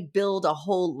times, and they build a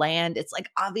whole land. It's like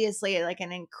obviously like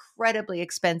an incredibly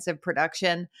expensive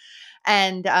production.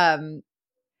 And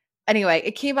anyway,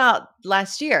 it came out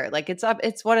last year. Like it's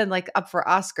one like up for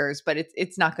Oscars, but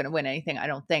it's not going to win anything, I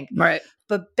don't think. Right.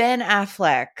 But Ben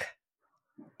Affleck,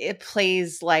 it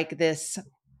plays like this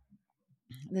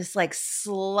like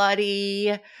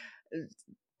slutty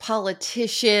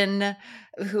politician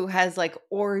who has like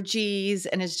orgies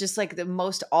and is just like the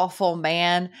most awful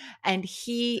man. And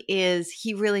he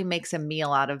really makes a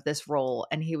meal out of this role.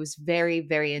 And he was very,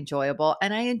 very enjoyable.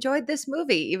 And I enjoyed this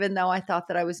movie, even though I thought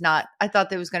that I thought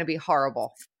that it was going to be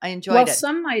horrible. I enjoyed it.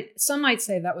 Some might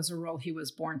say that was a role he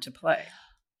was born to play.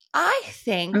 I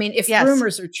mean, if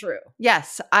rumors are true.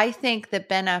 Yes. I think that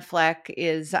Ben Affleck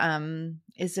is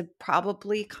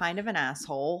probably kind of an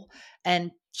asshole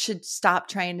and should stop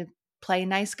trying to play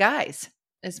nice guys,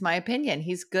 is my opinion.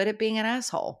 He's good at being an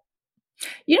asshole.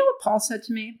 You know what Paul said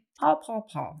to me? Paul.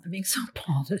 I'm being so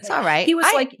Paul today. It's all right. He was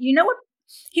like, you know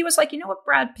what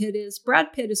Brad Pitt is?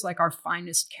 Brad Pitt is like our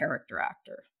finest character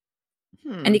actor.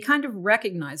 And he kind of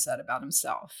recognized that about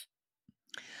himself.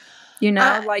 You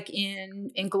know, like in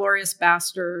Inglourious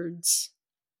Bastards.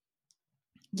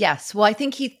 Yes. Well, I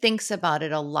think he thinks about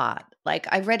it a lot. Like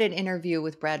I read an interview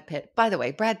with Brad Pitt. By the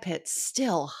way, Brad Pitt's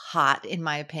still hot in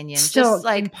my opinion. Still just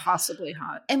like impossibly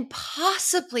hot.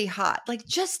 Impossibly hot. Like it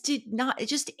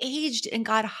just aged and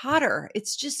got hotter.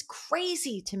 It's just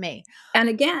crazy to me. And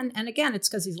again, it's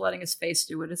because he's letting his face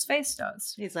do what his face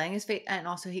does. He's letting his face, and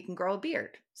also he can grow a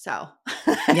beard. So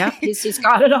yeah, he's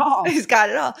got it all. He's got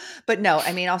it all. But no,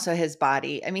 I mean, also his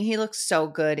body. I mean, he looks so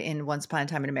good in Once Upon a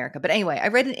Time in America. But anyway, I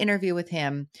read an interview with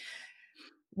him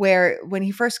where when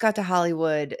he first got to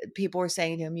Hollywood, people were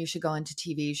saying to him, you should go into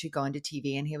TV, you should go into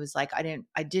TV. And he was like,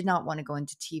 I did not want to go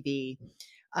into TV.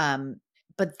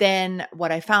 But then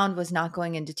what I found was not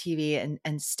going into TV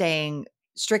and staying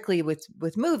strictly with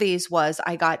movies was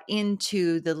I got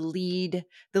into the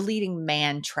leading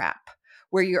man trap,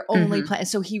 where you're only playing.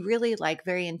 So he really like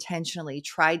very intentionally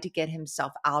tried to get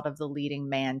himself out of the leading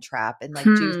man trap and like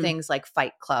do things like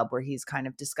Fight Club, where he's kind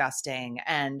of disgusting,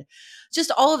 and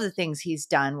just all of the things he's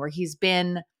done where he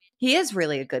is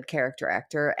really a good character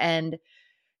actor. And,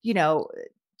 you know,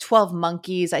 12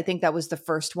 Monkeys, I think that was the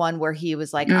first one where he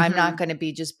was like, I'm not going to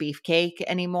be just beefcake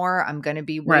anymore. I'm going to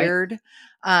be weird.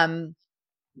 Right.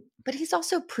 But he's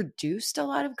also produced a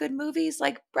lot of good movies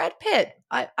like Brad Pitt.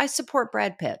 I support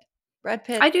Brad Pitt. Brad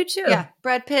Pitt. I do too. Yeah.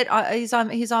 Brad Pitt. He's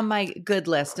on my good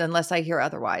list unless I hear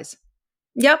otherwise.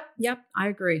 Yep. I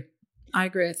agree. I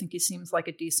think he seems like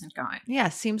a decent guy. Yeah.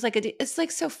 Seems like it's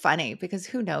like so funny because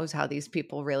who knows how these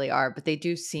people really are, but they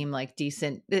do seem like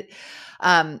decent.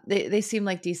 They seem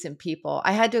like decent people.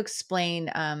 I had to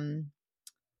explain,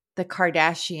 the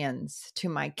Kardashians to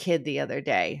my kid the other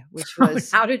day, which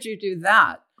was, how did you do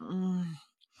that?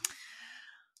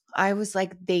 I was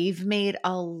like, they've made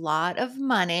a lot of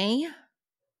money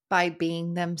by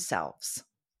being themselves.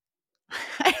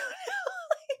 I don't know.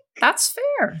 That's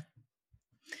fair.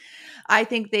 I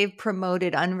think they've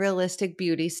promoted unrealistic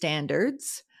beauty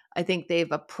standards. I think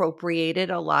they've appropriated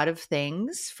a lot of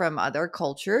things from other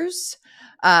cultures.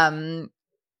 And,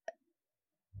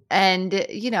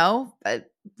 you know,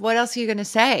 what else are you going to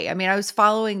say? I mean, I was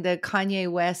following the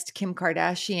Kanye West, Kim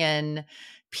Kardashian,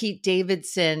 Pete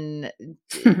Davidson,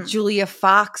 Julia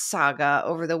Fox saga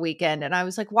over the weekend. And I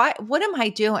was like, why, what am I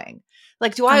doing?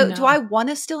 Like, do I want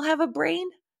to still have a brain?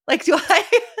 Like, do I?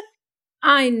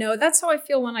 I know. That's how I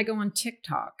feel when I go on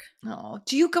TikTok. Oh,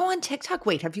 do you go on TikTok?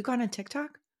 Wait, have you gone on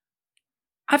TikTok?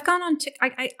 I've gone on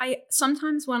TikTok. I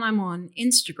sometimes when I'm on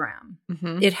Instagram,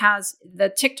 it has the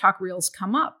TikTok reels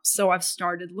come up. So I've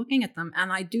started looking at them,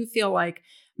 and I do feel like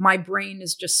my brain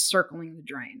is just circling the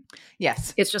drain.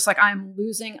 Yes. It's just like I'm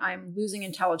losing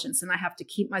intelligence, and I have to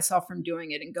keep myself from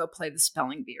doing it and go play the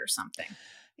spelling bee or something.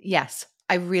 Yes.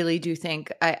 I really do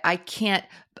think I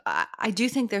do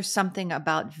think there's something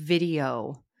about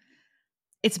video.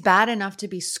 It's bad enough to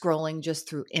be scrolling just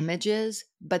through images,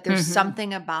 but there's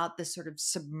something about this sort of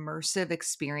submersive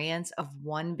experience of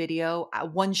one video,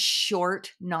 one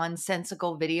short,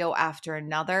 nonsensical video after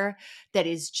another that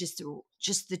is just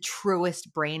the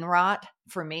truest brain rot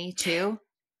for me too.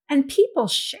 And people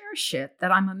share shit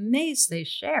that I'm amazed they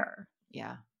share.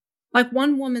 Yeah. Like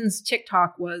one woman's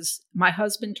TikTok was, my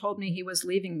husband told me he was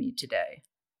leaving me today.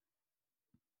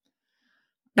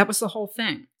 That was the whole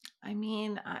thing. I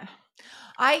mean,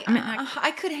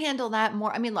 I could handle that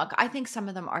more. I mean, look, I think some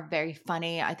of them are very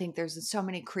funny. I think there's so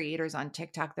many creators on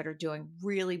TikTok that are doing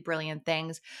really brilliant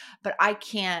things, but I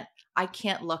can't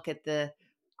look at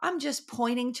I'm just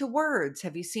pointing to words.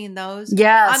 Have you seen those?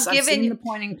 Yes, I've seen the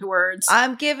pointing to words.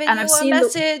 I'm giving you a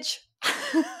message.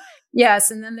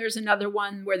 Yes, and then there's another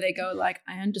one where they go like,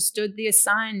 I understood the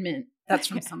assignment. That's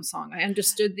from some song. I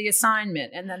understood the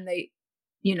assignment. And then they,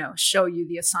 show you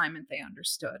the assignment they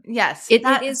understood. Yes.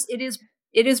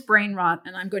 It is brain rot.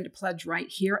 And I'm going to pledge right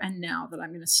here and now that I'm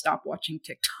going to stop watching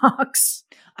TikToks.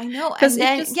 I know. And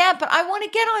then, but I want to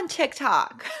get on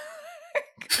TikTok.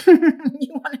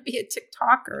 You want to be a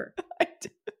TikToker. I do.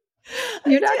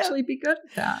 You'd actually be good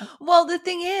at that. Well, the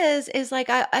thing is like,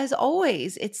 as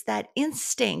always, it's that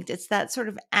instinct. It's that sort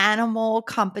of animal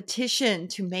competition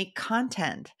to make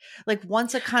content. Like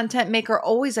once a content maker,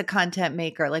 always a content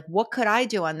maker. Like what could I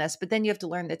do on this? But then you have to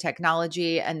learn the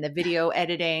technology and the video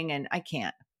editing, and I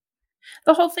can't.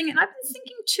 The whole thing. And I've been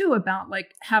thinking too about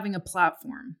like having a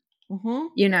platform, and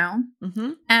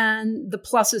the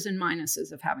pluses and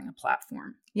minuses of having a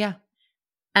platform. Yeah.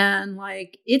 And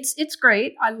like, it's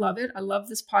great. I love it. I love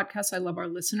this podcast. I love our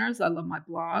listeners. I love my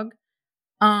blog.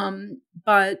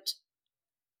 But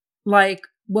like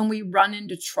when we run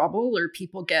into trouble or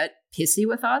people get pissy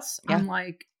with us, I'm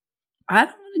like, I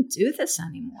don't want to do this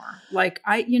anymore. Like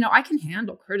I can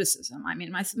handle criticism. I mean,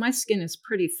 my skin is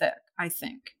pretty thick, I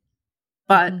think,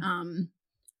 but,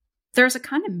 there's a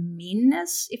kind of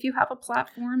meanness if you have a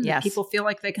platform that people feel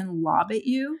like they can lob at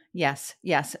you. Yes.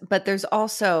 Yes. But there's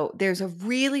a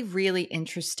really, really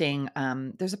interesting,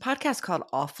 there's a podcast called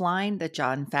Offline that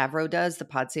Jon Favreau does, the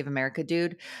Pod Save America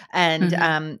dude.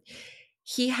 And,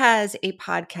 he has a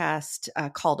podcast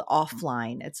called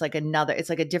Offline. It's like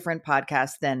a different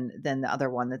podcast than the other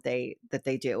one that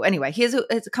they do. Anyway,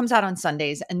 it comes out on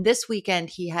Sundays. And this weekend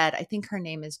he had, I think her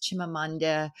name is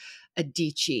Chimamanda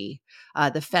Adichie,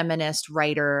 the feminist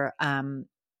writer, and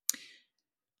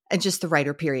just the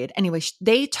writer period. Anyway,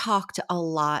 they talked a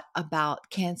lot about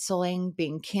canceling,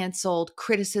 being canceled,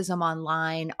 criticism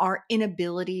online, our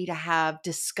inability to have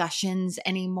discussions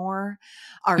anymore,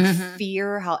 our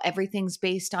fear, how everything's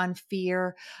based on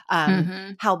fear,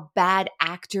 how bad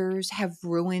actors have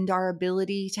ruined our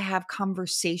ability to have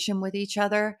conversation with each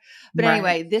other. But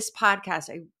anyway, this podcast,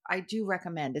 I do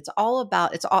recommend. It's called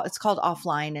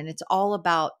Offline, and it's all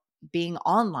about being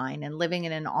online and living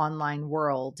in an online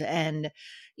world, and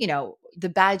the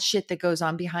bad shit that goes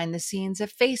on behind the scenes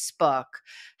of Facebook,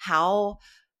 how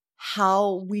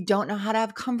we don't know how to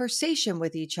have conversation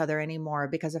with each other anymore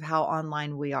because of how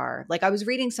online we are. Like I was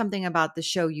reading something about the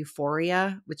show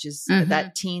Euphoria, which is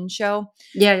that teen show.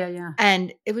 Yeah.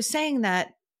 And it was saying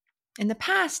that in the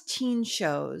past, teen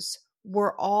shows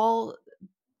were all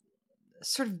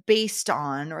sort of based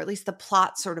on, or at least the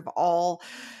plot sort of all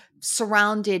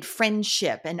surrounded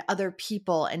friendship and other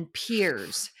people and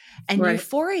peers. And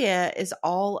Euphoria is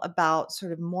all about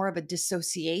sort of more of a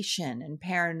dissociation and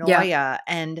paranoia.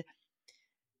 And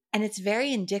it's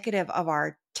very indicative of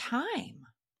our time.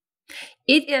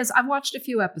 It is. I've watched a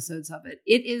few episodes of it.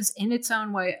 It is in its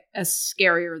own way as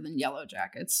scarier than Yellow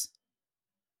Jackets.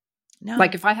 No.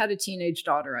 Like if I had a teenage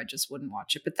daughter, I just wouldn't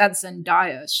watch it. But that's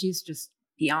Zendaya. She's just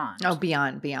beyond. Oh,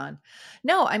 beyond.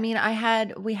 No, I mean,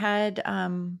 we had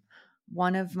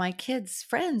one of my kids'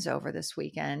 friends over this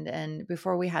weekend. And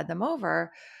before we had them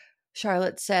over,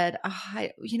 Charlotte said,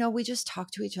 we just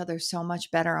talk to each other so much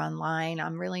better online.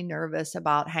 I'm really nervous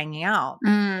about hanging out.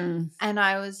 And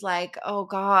I was like, oh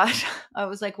God. I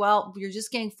was like, well, you're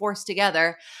just getting forced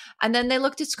together. And then they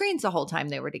looked at screens the whole time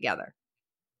they were together.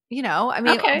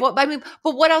 But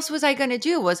what else was I going to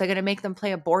do? Was I going to make them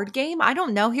play a board game? I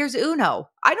don't know. Here's Uno.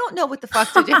 I don't know what the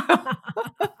fuck to do.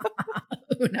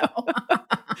 Uno.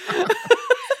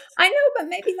 I know, but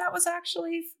maybe that was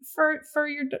actually for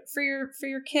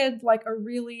your kid like a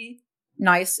really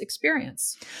nice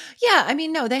experience. Yeah, I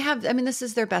mean, no, this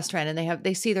is their best friend, and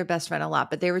they see their best friend a lot,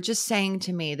 but they were just saying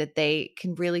to me that they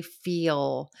can really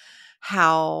feel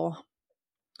how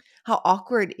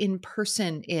awkward in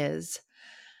person is.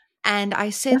 And I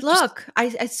said, look,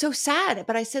 it's so sad,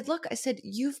 but I said, look, I said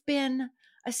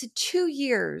 2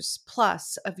 years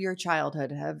plus of your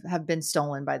childhood have been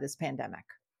stolen by this pandemic.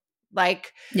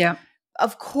 Like, yeah,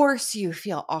 of course you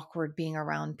feel awkward being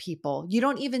around people. You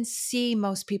don't even see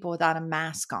most people without a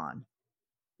mask on.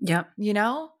 Yep.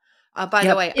 By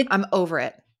the way, I'm over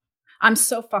it. I'm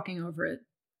so fucking over it.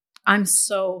 I'm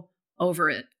so over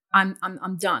it. I'm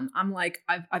done. I'm like,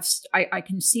 I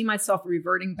can see myself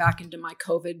reverting back into my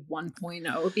COVID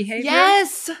 1.0 behavior.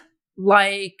 Yes.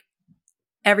 Like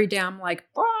every day I'm like,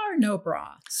 bra or no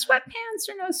bra, sweatpants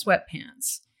or no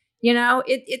sweatpants.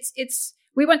 It's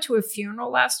We went to a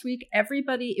funeral last week.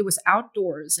 It was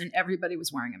outdoors and everybody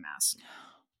was wearing a mask.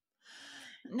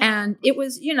 No. And it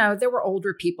was, there were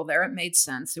older people there. It made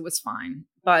sense. It was fine.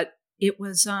 But it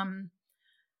was,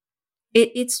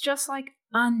 it's just like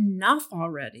enough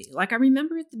already. Like I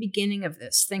remember at the beginning of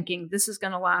this thinking this is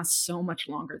going to last so much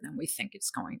longer than we think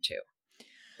it's going to.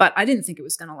 But I didn't think it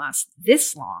was going to last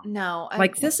this long. No.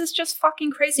 This is just fucking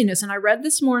craziness. And I read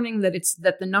this morning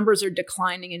that the numbers are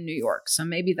declining in New York. So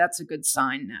maybe that's a good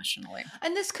sign nationally.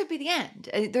 And this could be the end.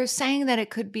 They're saying that it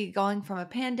could be going from a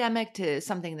pandemic to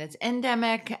something that's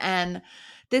endemic. And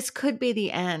this could be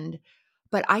the end.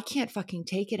 But I can't fucking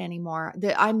take it anymore.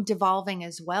 I'm devolving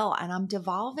as well. And I'm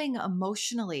devolving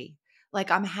emotionally. Like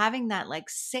I'm having that like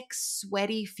sick,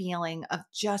 sweaty feeling of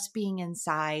just being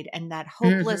inside and that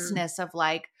hopelessness of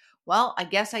like, well, I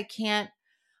guess I can't.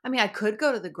 I mean, I could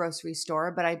go to the grocery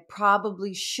store, but I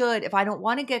probably should. If I don't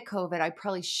want to get COVID, I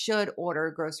probably should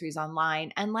order groceries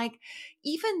online. And like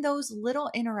even those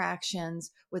little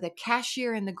interactions with a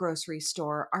cashier in the grocery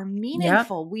store are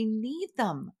meaningful. Yep. We need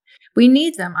them. We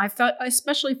need them. I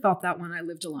especially felt that when I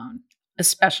lived alone.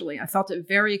 Especially. I felt it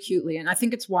very acutely. And I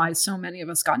think it's why so many of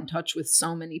us got in touch with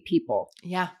so many people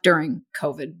during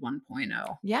COVID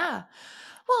 1.0. Yeah.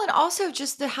 Well, and also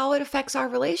just how it affects our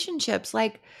relationships.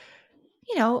 Like,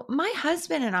 my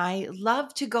husband and I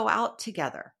love to go out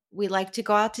together. We like to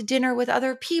go out to dinner with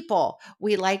other people.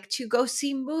 We like to go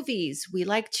see movies. We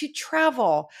like to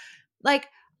travel. Like,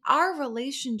 our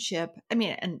relationship, I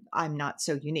mean, and I'm not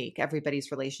so unique, everybody's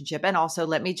relationship. And also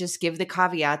let me just give the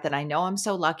caveat that I know I'm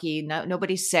so lucky.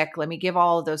 Nobody's sick. Let me give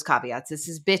all of those caveats. This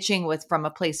is bitching from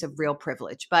a place of real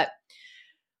privilege. But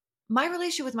my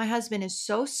relationship with my husband is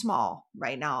so small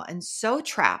right now and so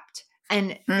trapped.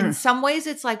 And in some ways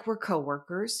it's like we're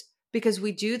coworkers because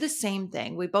we do the same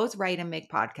thing. We both write and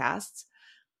make podcasts.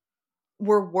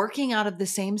 We're working out of the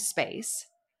same space.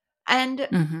 And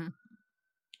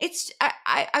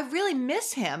I really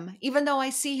miss him, even though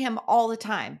I see him all the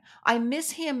time. I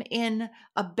miss him in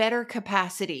a better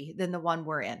capacity than the one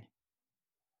we're in.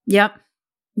 Yep.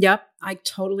 I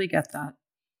totally get that.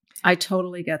 I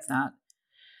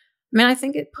mean, I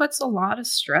think it puts a lot of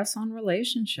stress on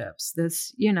relationships.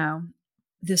 This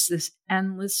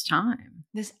endless time.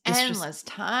 This endless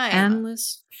time.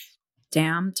 Endless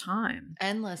damn time.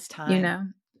 Endless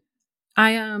time.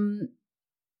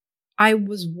 I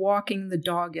was walking the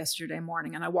dog yesterday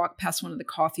morning and I walked past one of the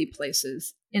coffee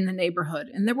places in the neighborhood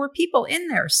and there were people in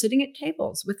there sitting at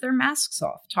tables with their masks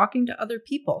off, talking to other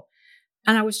people.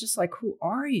 And I was just like, who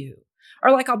are you?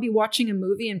 Or like I'll be watching a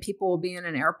movie and people will be in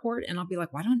an airport and I'll be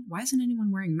like, why isn't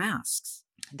anyone wearing masks?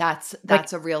 That's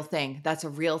a real thing. That's a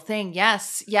real thing.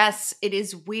 Yes, it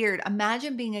is weird.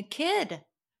 Imagine being a kid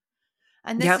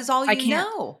and this is all you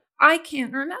know. I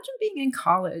can't imagine being in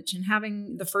college and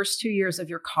having the first 2 years of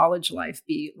your college life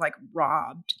be like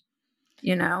robbed.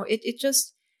 I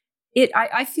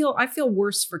feel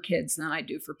worse for kids than I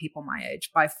do for people my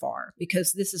age by far,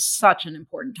 because this is such an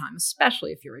important time,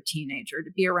 especially if you're a teenager,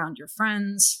 to be around your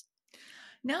friends.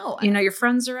 No, your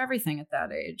friends are everything at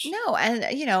that age. No.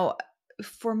 And,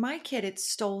 for my kid, it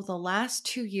stole the last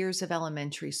 2 years of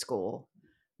elementary school,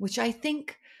 which I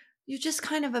think you're just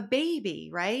kind of a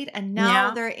baby, right? And now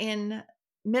they're in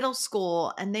middle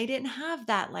school and they didn't have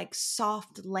that like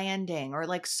soft landing or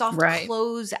like soft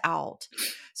close out.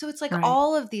 So it's like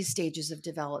all of these stages of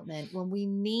development when we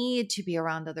need to be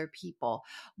around other people,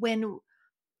 when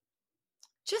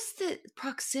just the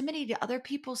proximity to other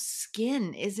people's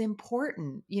skin is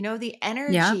important. The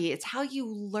energy, it's how you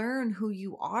learn who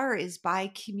you are is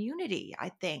by community, I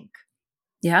think.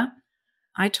 Yeah,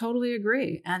 I totally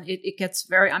agree. And it gets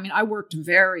I worked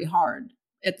very hard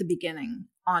at the beginning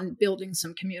on building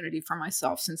some community for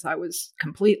myself since I was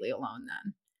completely alone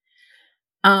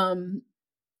then.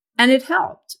 And it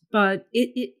helped, but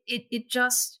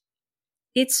it's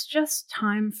just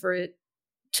time for it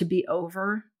to be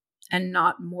over and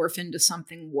not morph into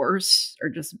something worse or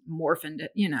just morph into,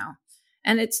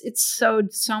 and it's so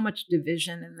much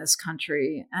division in this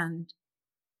country. And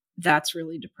that's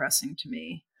really depressing to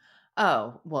me.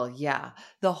 Oh, well, yeah.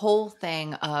 The whole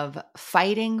thing of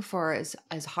fighting for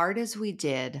as hard as we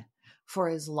did, for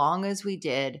as long as we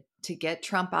did to get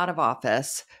Trump out of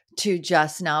office, to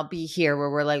just now be here where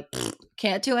we're like,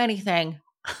 can't do anything.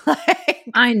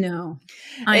 I know.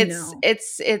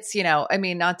 It's, I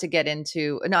mean, not to get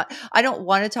into, I don't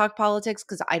want to talk politics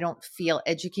because I don't feel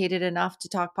educated enough to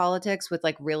talk politics with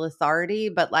like real authority,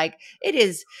 but like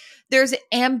there's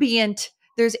ambient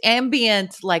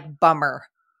like bummer.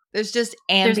 There's just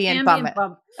ambient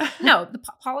bummer. No, the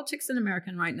politics in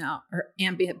America right now are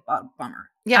ambient bummer.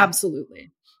 Yeah.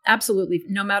 Absolutely. Absolutely.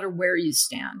 No matter where you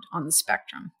stand on the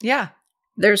spectrum. Yeah.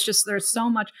 There's so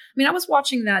much. I mean, I was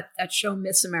watching that show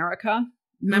Miss America.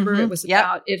 Remember, it was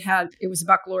about it was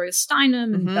about Gloria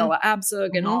Steinem and Bella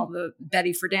Abzug and all the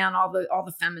Betty Friedan, all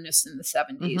the feminists in the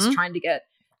 70s trying to get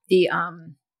the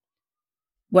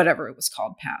whatever it was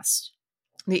called passed.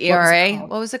 The ERA.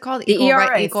 What was it called? The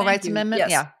ERA, Equal Rights Amendment. Yes.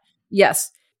 Yeah.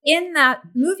 Yes. In that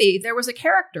movie, there was a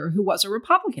character who was a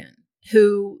Republican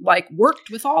who like worked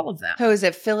with all of them. Who is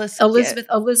it? Phyllis?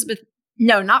 Elizabeth.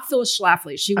 No, not Phyllis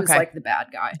Schlafly. She was like the bad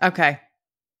guy. Okay.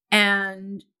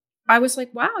 And I was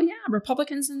like, wow, yeah,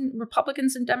 Republicans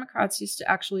and Democrats used to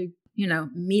actually,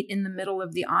 meet in the middle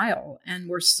of the aisle. And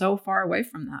we're so far away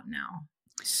from that now.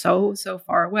 So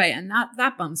far away. And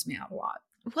that bums me out a lot.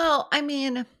 Well, I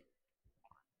mean,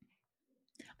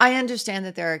 I understand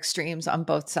that there are extremes on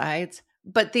both sides,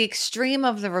 but the extreme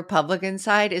of the Republican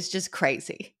side is just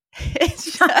crazy.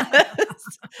 It's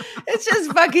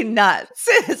just fucking nuts.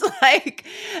 It's like,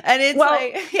 and it's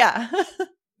like, yeah.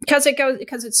 Because it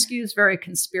skews very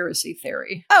conspiracy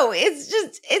theory. Oh, it's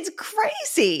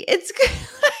crazy. It's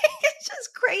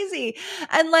just crazy.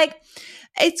 And like,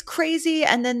 it's crazy.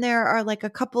 And then there are like a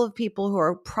couple of people who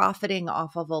are profiting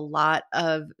off of a lot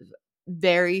of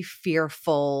very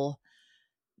fearful,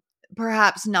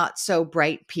 perhaps not so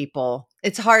bright people.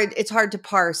 It's hard to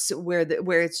parse where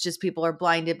it's just people are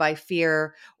blinded by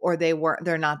fear or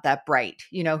they're not that bright.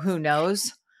 Who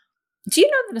knows? Do you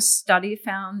know that a study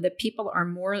found that people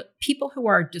who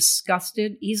are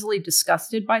easily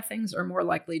disgusted by things are more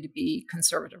likely to be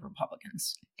conservative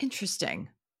Republicans? Interesting.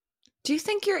 Do you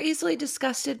think you're easily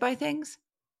disgusted by things?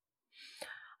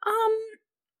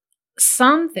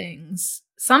 Some things.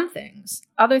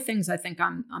 Other things, I think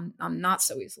I'm not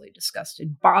so easily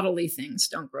disgusted. Bodily things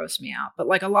don't gross me out, but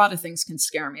like a lot of things can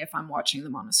scare me if I'm watching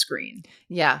them on a screen.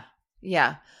 Yeah.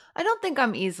 I don't think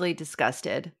I'm easily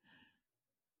disgusted.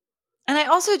 And I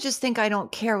also just think I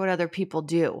don't care what other people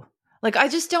do. Like, I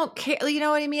just don't care. You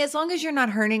know what I mean? As long as you're not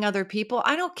hurting other people,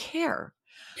 I don't care.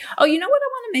 Oh, you know what I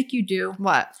want to make you do?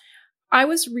 What? I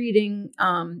was reading,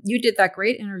 you did that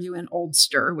great interview in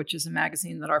Oldster, which is a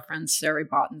magazine that our friend Sari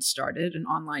Botten started, an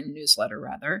online newsletter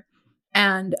rather.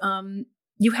 And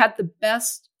you had the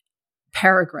best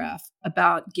paragraph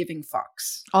about giving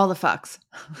fucks. All the fucks.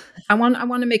 I want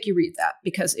to make you read that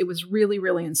because it was really,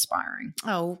 really inspiring.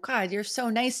 Oh, God, you're so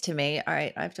nice to me. All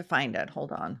right, I have to find it.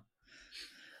 Hold on.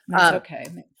 That's okay.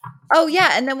 Oh,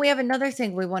 yeah. And then we have another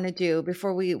thing we want to do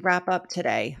before we wrap up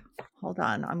today. Hold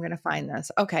on. I'm going to find this.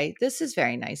 Okay. This is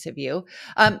very nice of you.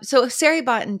 So Sari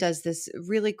Botten does this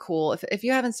really cool, if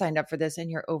you haven't signed up for this and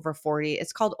you're over 40,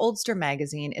 it's called Oldster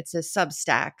Magazine. It's a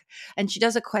Substack and she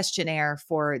does a questionnaire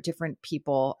for different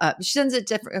people. She sends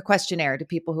a questionnaire to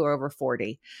people who are over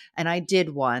 40. And I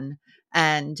did one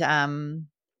and,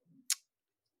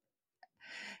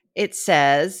 it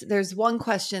says, there's one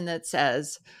question that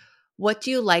says, what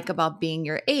do you like about being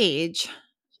your age?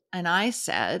 And I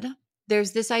said,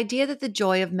 there's this idea that the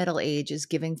joy of middle age is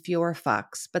giving fewer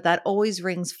fucks, but that always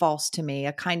rings false to me,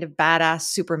 a kind of badass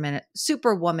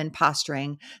superwoman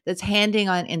posturing that's handing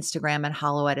on Instagram and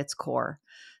hollow at its core.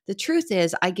 The truth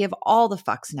is, I give all the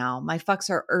fucks now. My fucks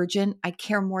are urgent. I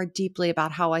care more deeply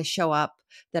about how I show up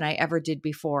than I ever did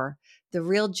before. The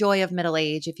real joy of middle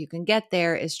age, if you can get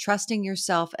there, is trusting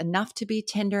yourself enough to be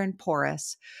tender and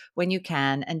porous when you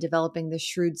can and developing the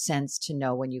shrewd sense to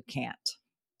know when you can't.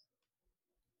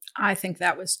 I think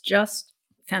that was just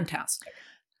fantastic.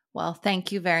 Well,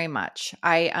 thank you very much.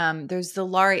 There's the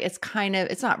Laurie,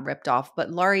 it's not ripped off,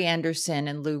 but Laurie Anderson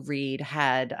and Lou Reed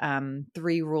had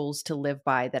 3 rules to live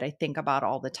by that I think about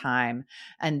all the time.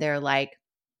 And they're like,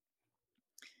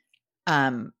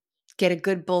 get a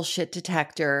good bullshit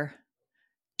detector.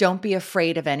 Don't be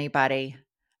afraid of anybody.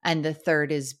 And the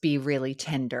third is be really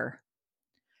tender.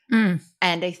 And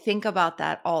I think about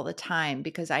that all the time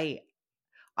because I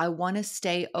want to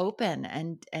stay open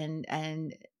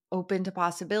and open to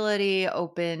possibility,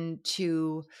 open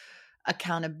to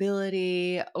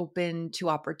accountability, open to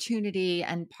opportunity.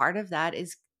 And part of that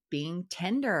is being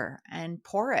tender and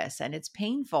porous, and it's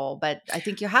painful, but I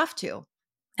think you have to.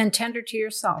 And tender to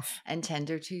yourself.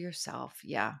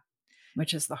 Yeah.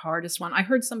 Which is the hardest one. I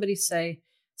heard somebody say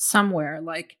somewhere,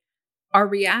 like, our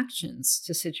reactions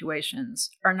to situations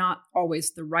are not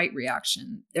always the right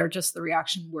reaction. They're just the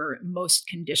reaction we're most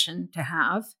conditioned to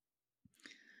have,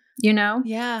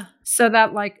 Yeah. So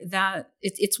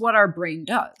it's what our brain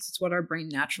does. It's what our brain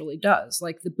naturally does.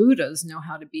 Like the Buddhas know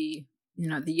how to be,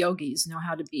 the yogis know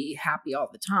how to be happy all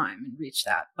the time and reach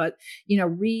that. But,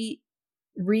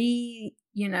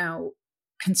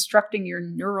 constructing your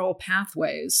neural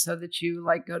pathways so that you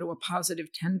like go to a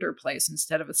positive, tender place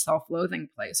instead of a self-loathing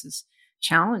place is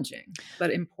challenging,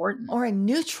 but important. Or a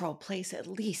neutral place at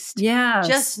least. Yeah.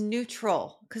 Just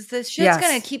neutral. Because the shit's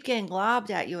going to keep getting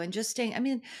globbed at you and just staying. I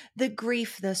mean, the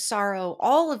grief, the sorrow,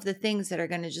 all of the things that are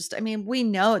going to just, I mean, we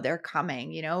know they're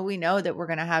coming, you know, we know that we're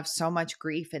going to have so much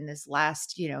grief in this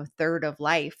last, you know, third of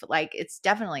life. Like it's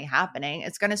definitely happening.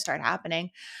 It's going to start happening.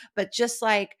 But just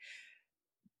like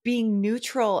being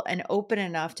neutral and open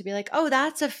enough to be like, oh,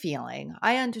 that's a feeling.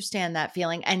 I understand that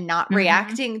feeling and not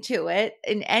reacting to it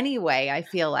in any way. I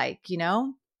feel like, you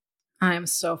know, I am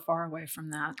so far away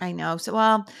from that. I know. So,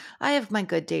 well, I have my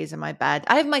good days and my bad.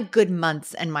 I have my good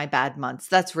months and my bad months.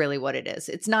 That's really what it is.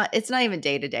 It's not even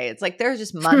day to day. It's like, there's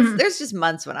just months. There's just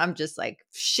months when I'm just like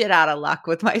shit out of luck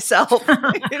with myself,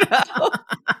 you know?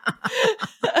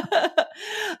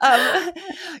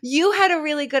 You had a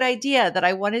really good idea that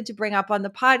I wanted to bring up on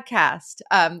the podcast.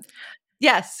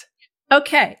 Yes.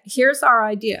 Okay. Here's our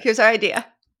idea.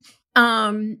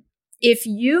 If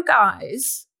you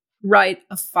guys write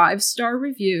a 5-star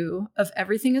review of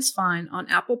Everything is Fine on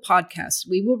Apple Podcasts,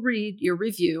 we will read your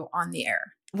review on the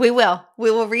air. We will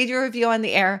read your review on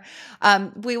the air.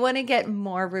 We want to get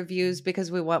more reviews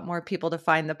because we want more people to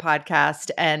find the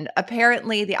podcast. And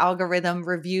apparently the algorithm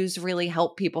reviews really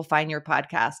help people find your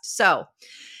podcast. So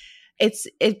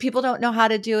if people don't know how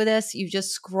to do this, you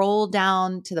just scroll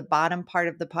down to the bottom part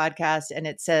of the podcast and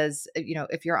it says, you know,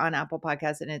 if you're on Apple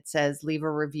Podcasts and it says leave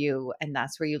a review, and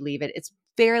that's where you leave it. It's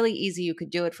fairly easy. You could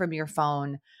do it from your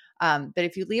phone. But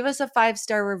if you leave us a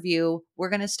 5-star review, we're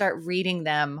going to start reading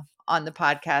them on the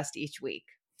podcast each week.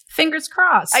 Fingers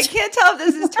crossed. I can't tell if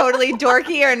this is totally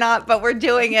dorky or not, but we're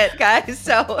doing it, guys.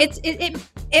 So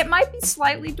it might be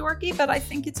slightly dorky, but I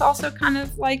think it's also kind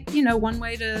of like, you know, one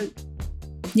way to,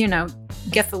 you know,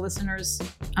 get the listeners'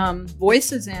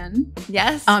 voices in.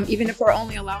 Yes. Even if we're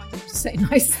only allowing them to say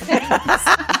nice things.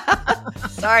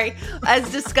 Sorry. As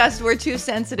discussed, we're too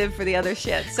sensitive for the other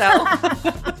shit. So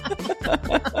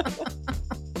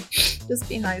just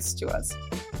be nice to us.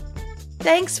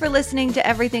 Thanks for listening to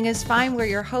Everything is Fine. We're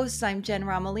your hosts. I'm Jen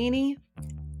Romolini.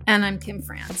 And I'm Kim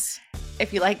France.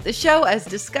 If you like the show, as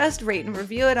discussed, rate and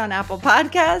review it on Apple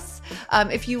Podcasts.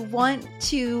 If you want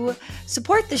to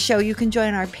support the show, you can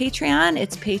join our Patreon.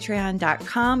 It's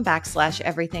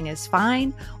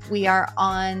patreon.com/everythingisfine. We are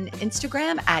on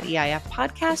Instagram @EIF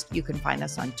Podcast. You can find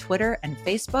us on Twitter and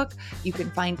Facebook. You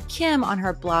can find Kim on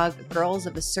her blog,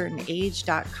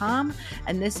 girlsofacertainage.com.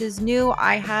 And this is new.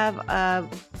 I have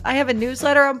a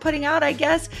newsletter I'm putting out, I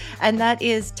guess, and that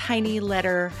is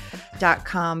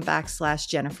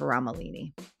tinyletter.com/Jennifer Romolini.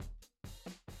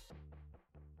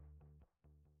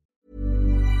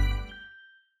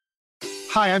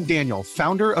 Hi, I'm Daniel,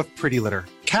 founder of Pretty Litter.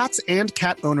 Cats and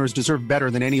cat owners deserve better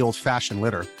than any old-fashioned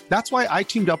litter. That's why I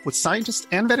teamed up with scientists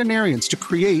and veterinarians to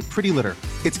create Pretty Litter.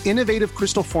 Its innovative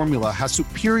crystal formula has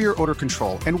superior odor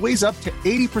control and weighs up to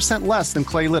 80% less than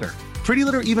clay litter. Pretty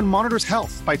Litter even monitors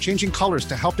health by changing colors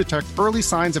to help detect early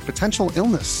signs of potential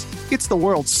illness. It's the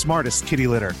world's smartest kitty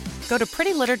litter. Go to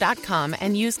prettylitter.com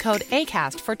and use code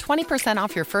ACAST for 20%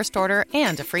 off your first order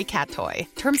and a free cat toy.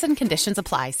 Terms and conditions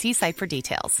apply. See site for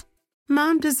details.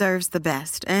 Mom deserves the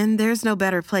best, and there's no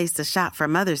better place to shop for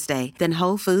Mother's Day than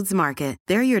Whole Foods Market.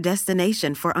 They're your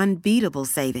destination for unbeatable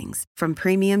savings, from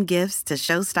premium gifts to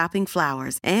show-stopping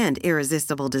flowers and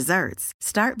irresistible desserts.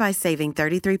 Start by saving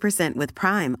 33% with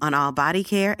Prime on all body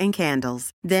care and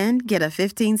candles. Then get a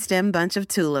 15-stem bunch of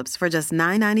tulips for just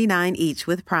 $9.99 each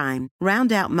with Prime.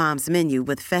 Round out Mom's menu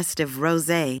with festive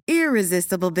rosé,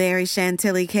 irresistible berry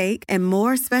chantilly cake, and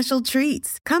more special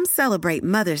treats. Come celebrate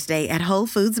Mother's Day at Whole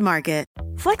Foods Market.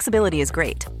 Flexibility is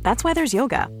great. That's why there's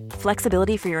yoga.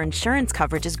 Flexibility for your insurance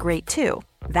coverage is great too.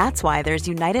 That's why there's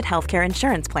United Healthcare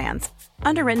Insurance Plans.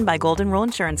 Underwritten by Golden Rule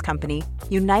Insurance Company,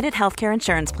 United Healthcare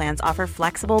Insurance Plans offer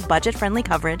flexible, budget-friendly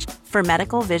coverage for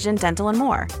medical, vision, dental, and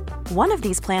more. One of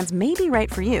these plans may be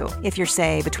right for you if you're,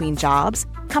 say, between jobs,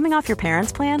 coming off your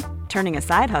parents' plan, turning a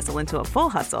side hustle into a full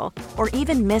hustle, or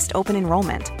even missed open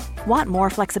enrollment. Want more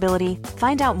flexibility?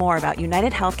 Find out more about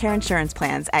United Healthcare Insurance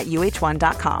Plans at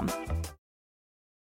uh1.com.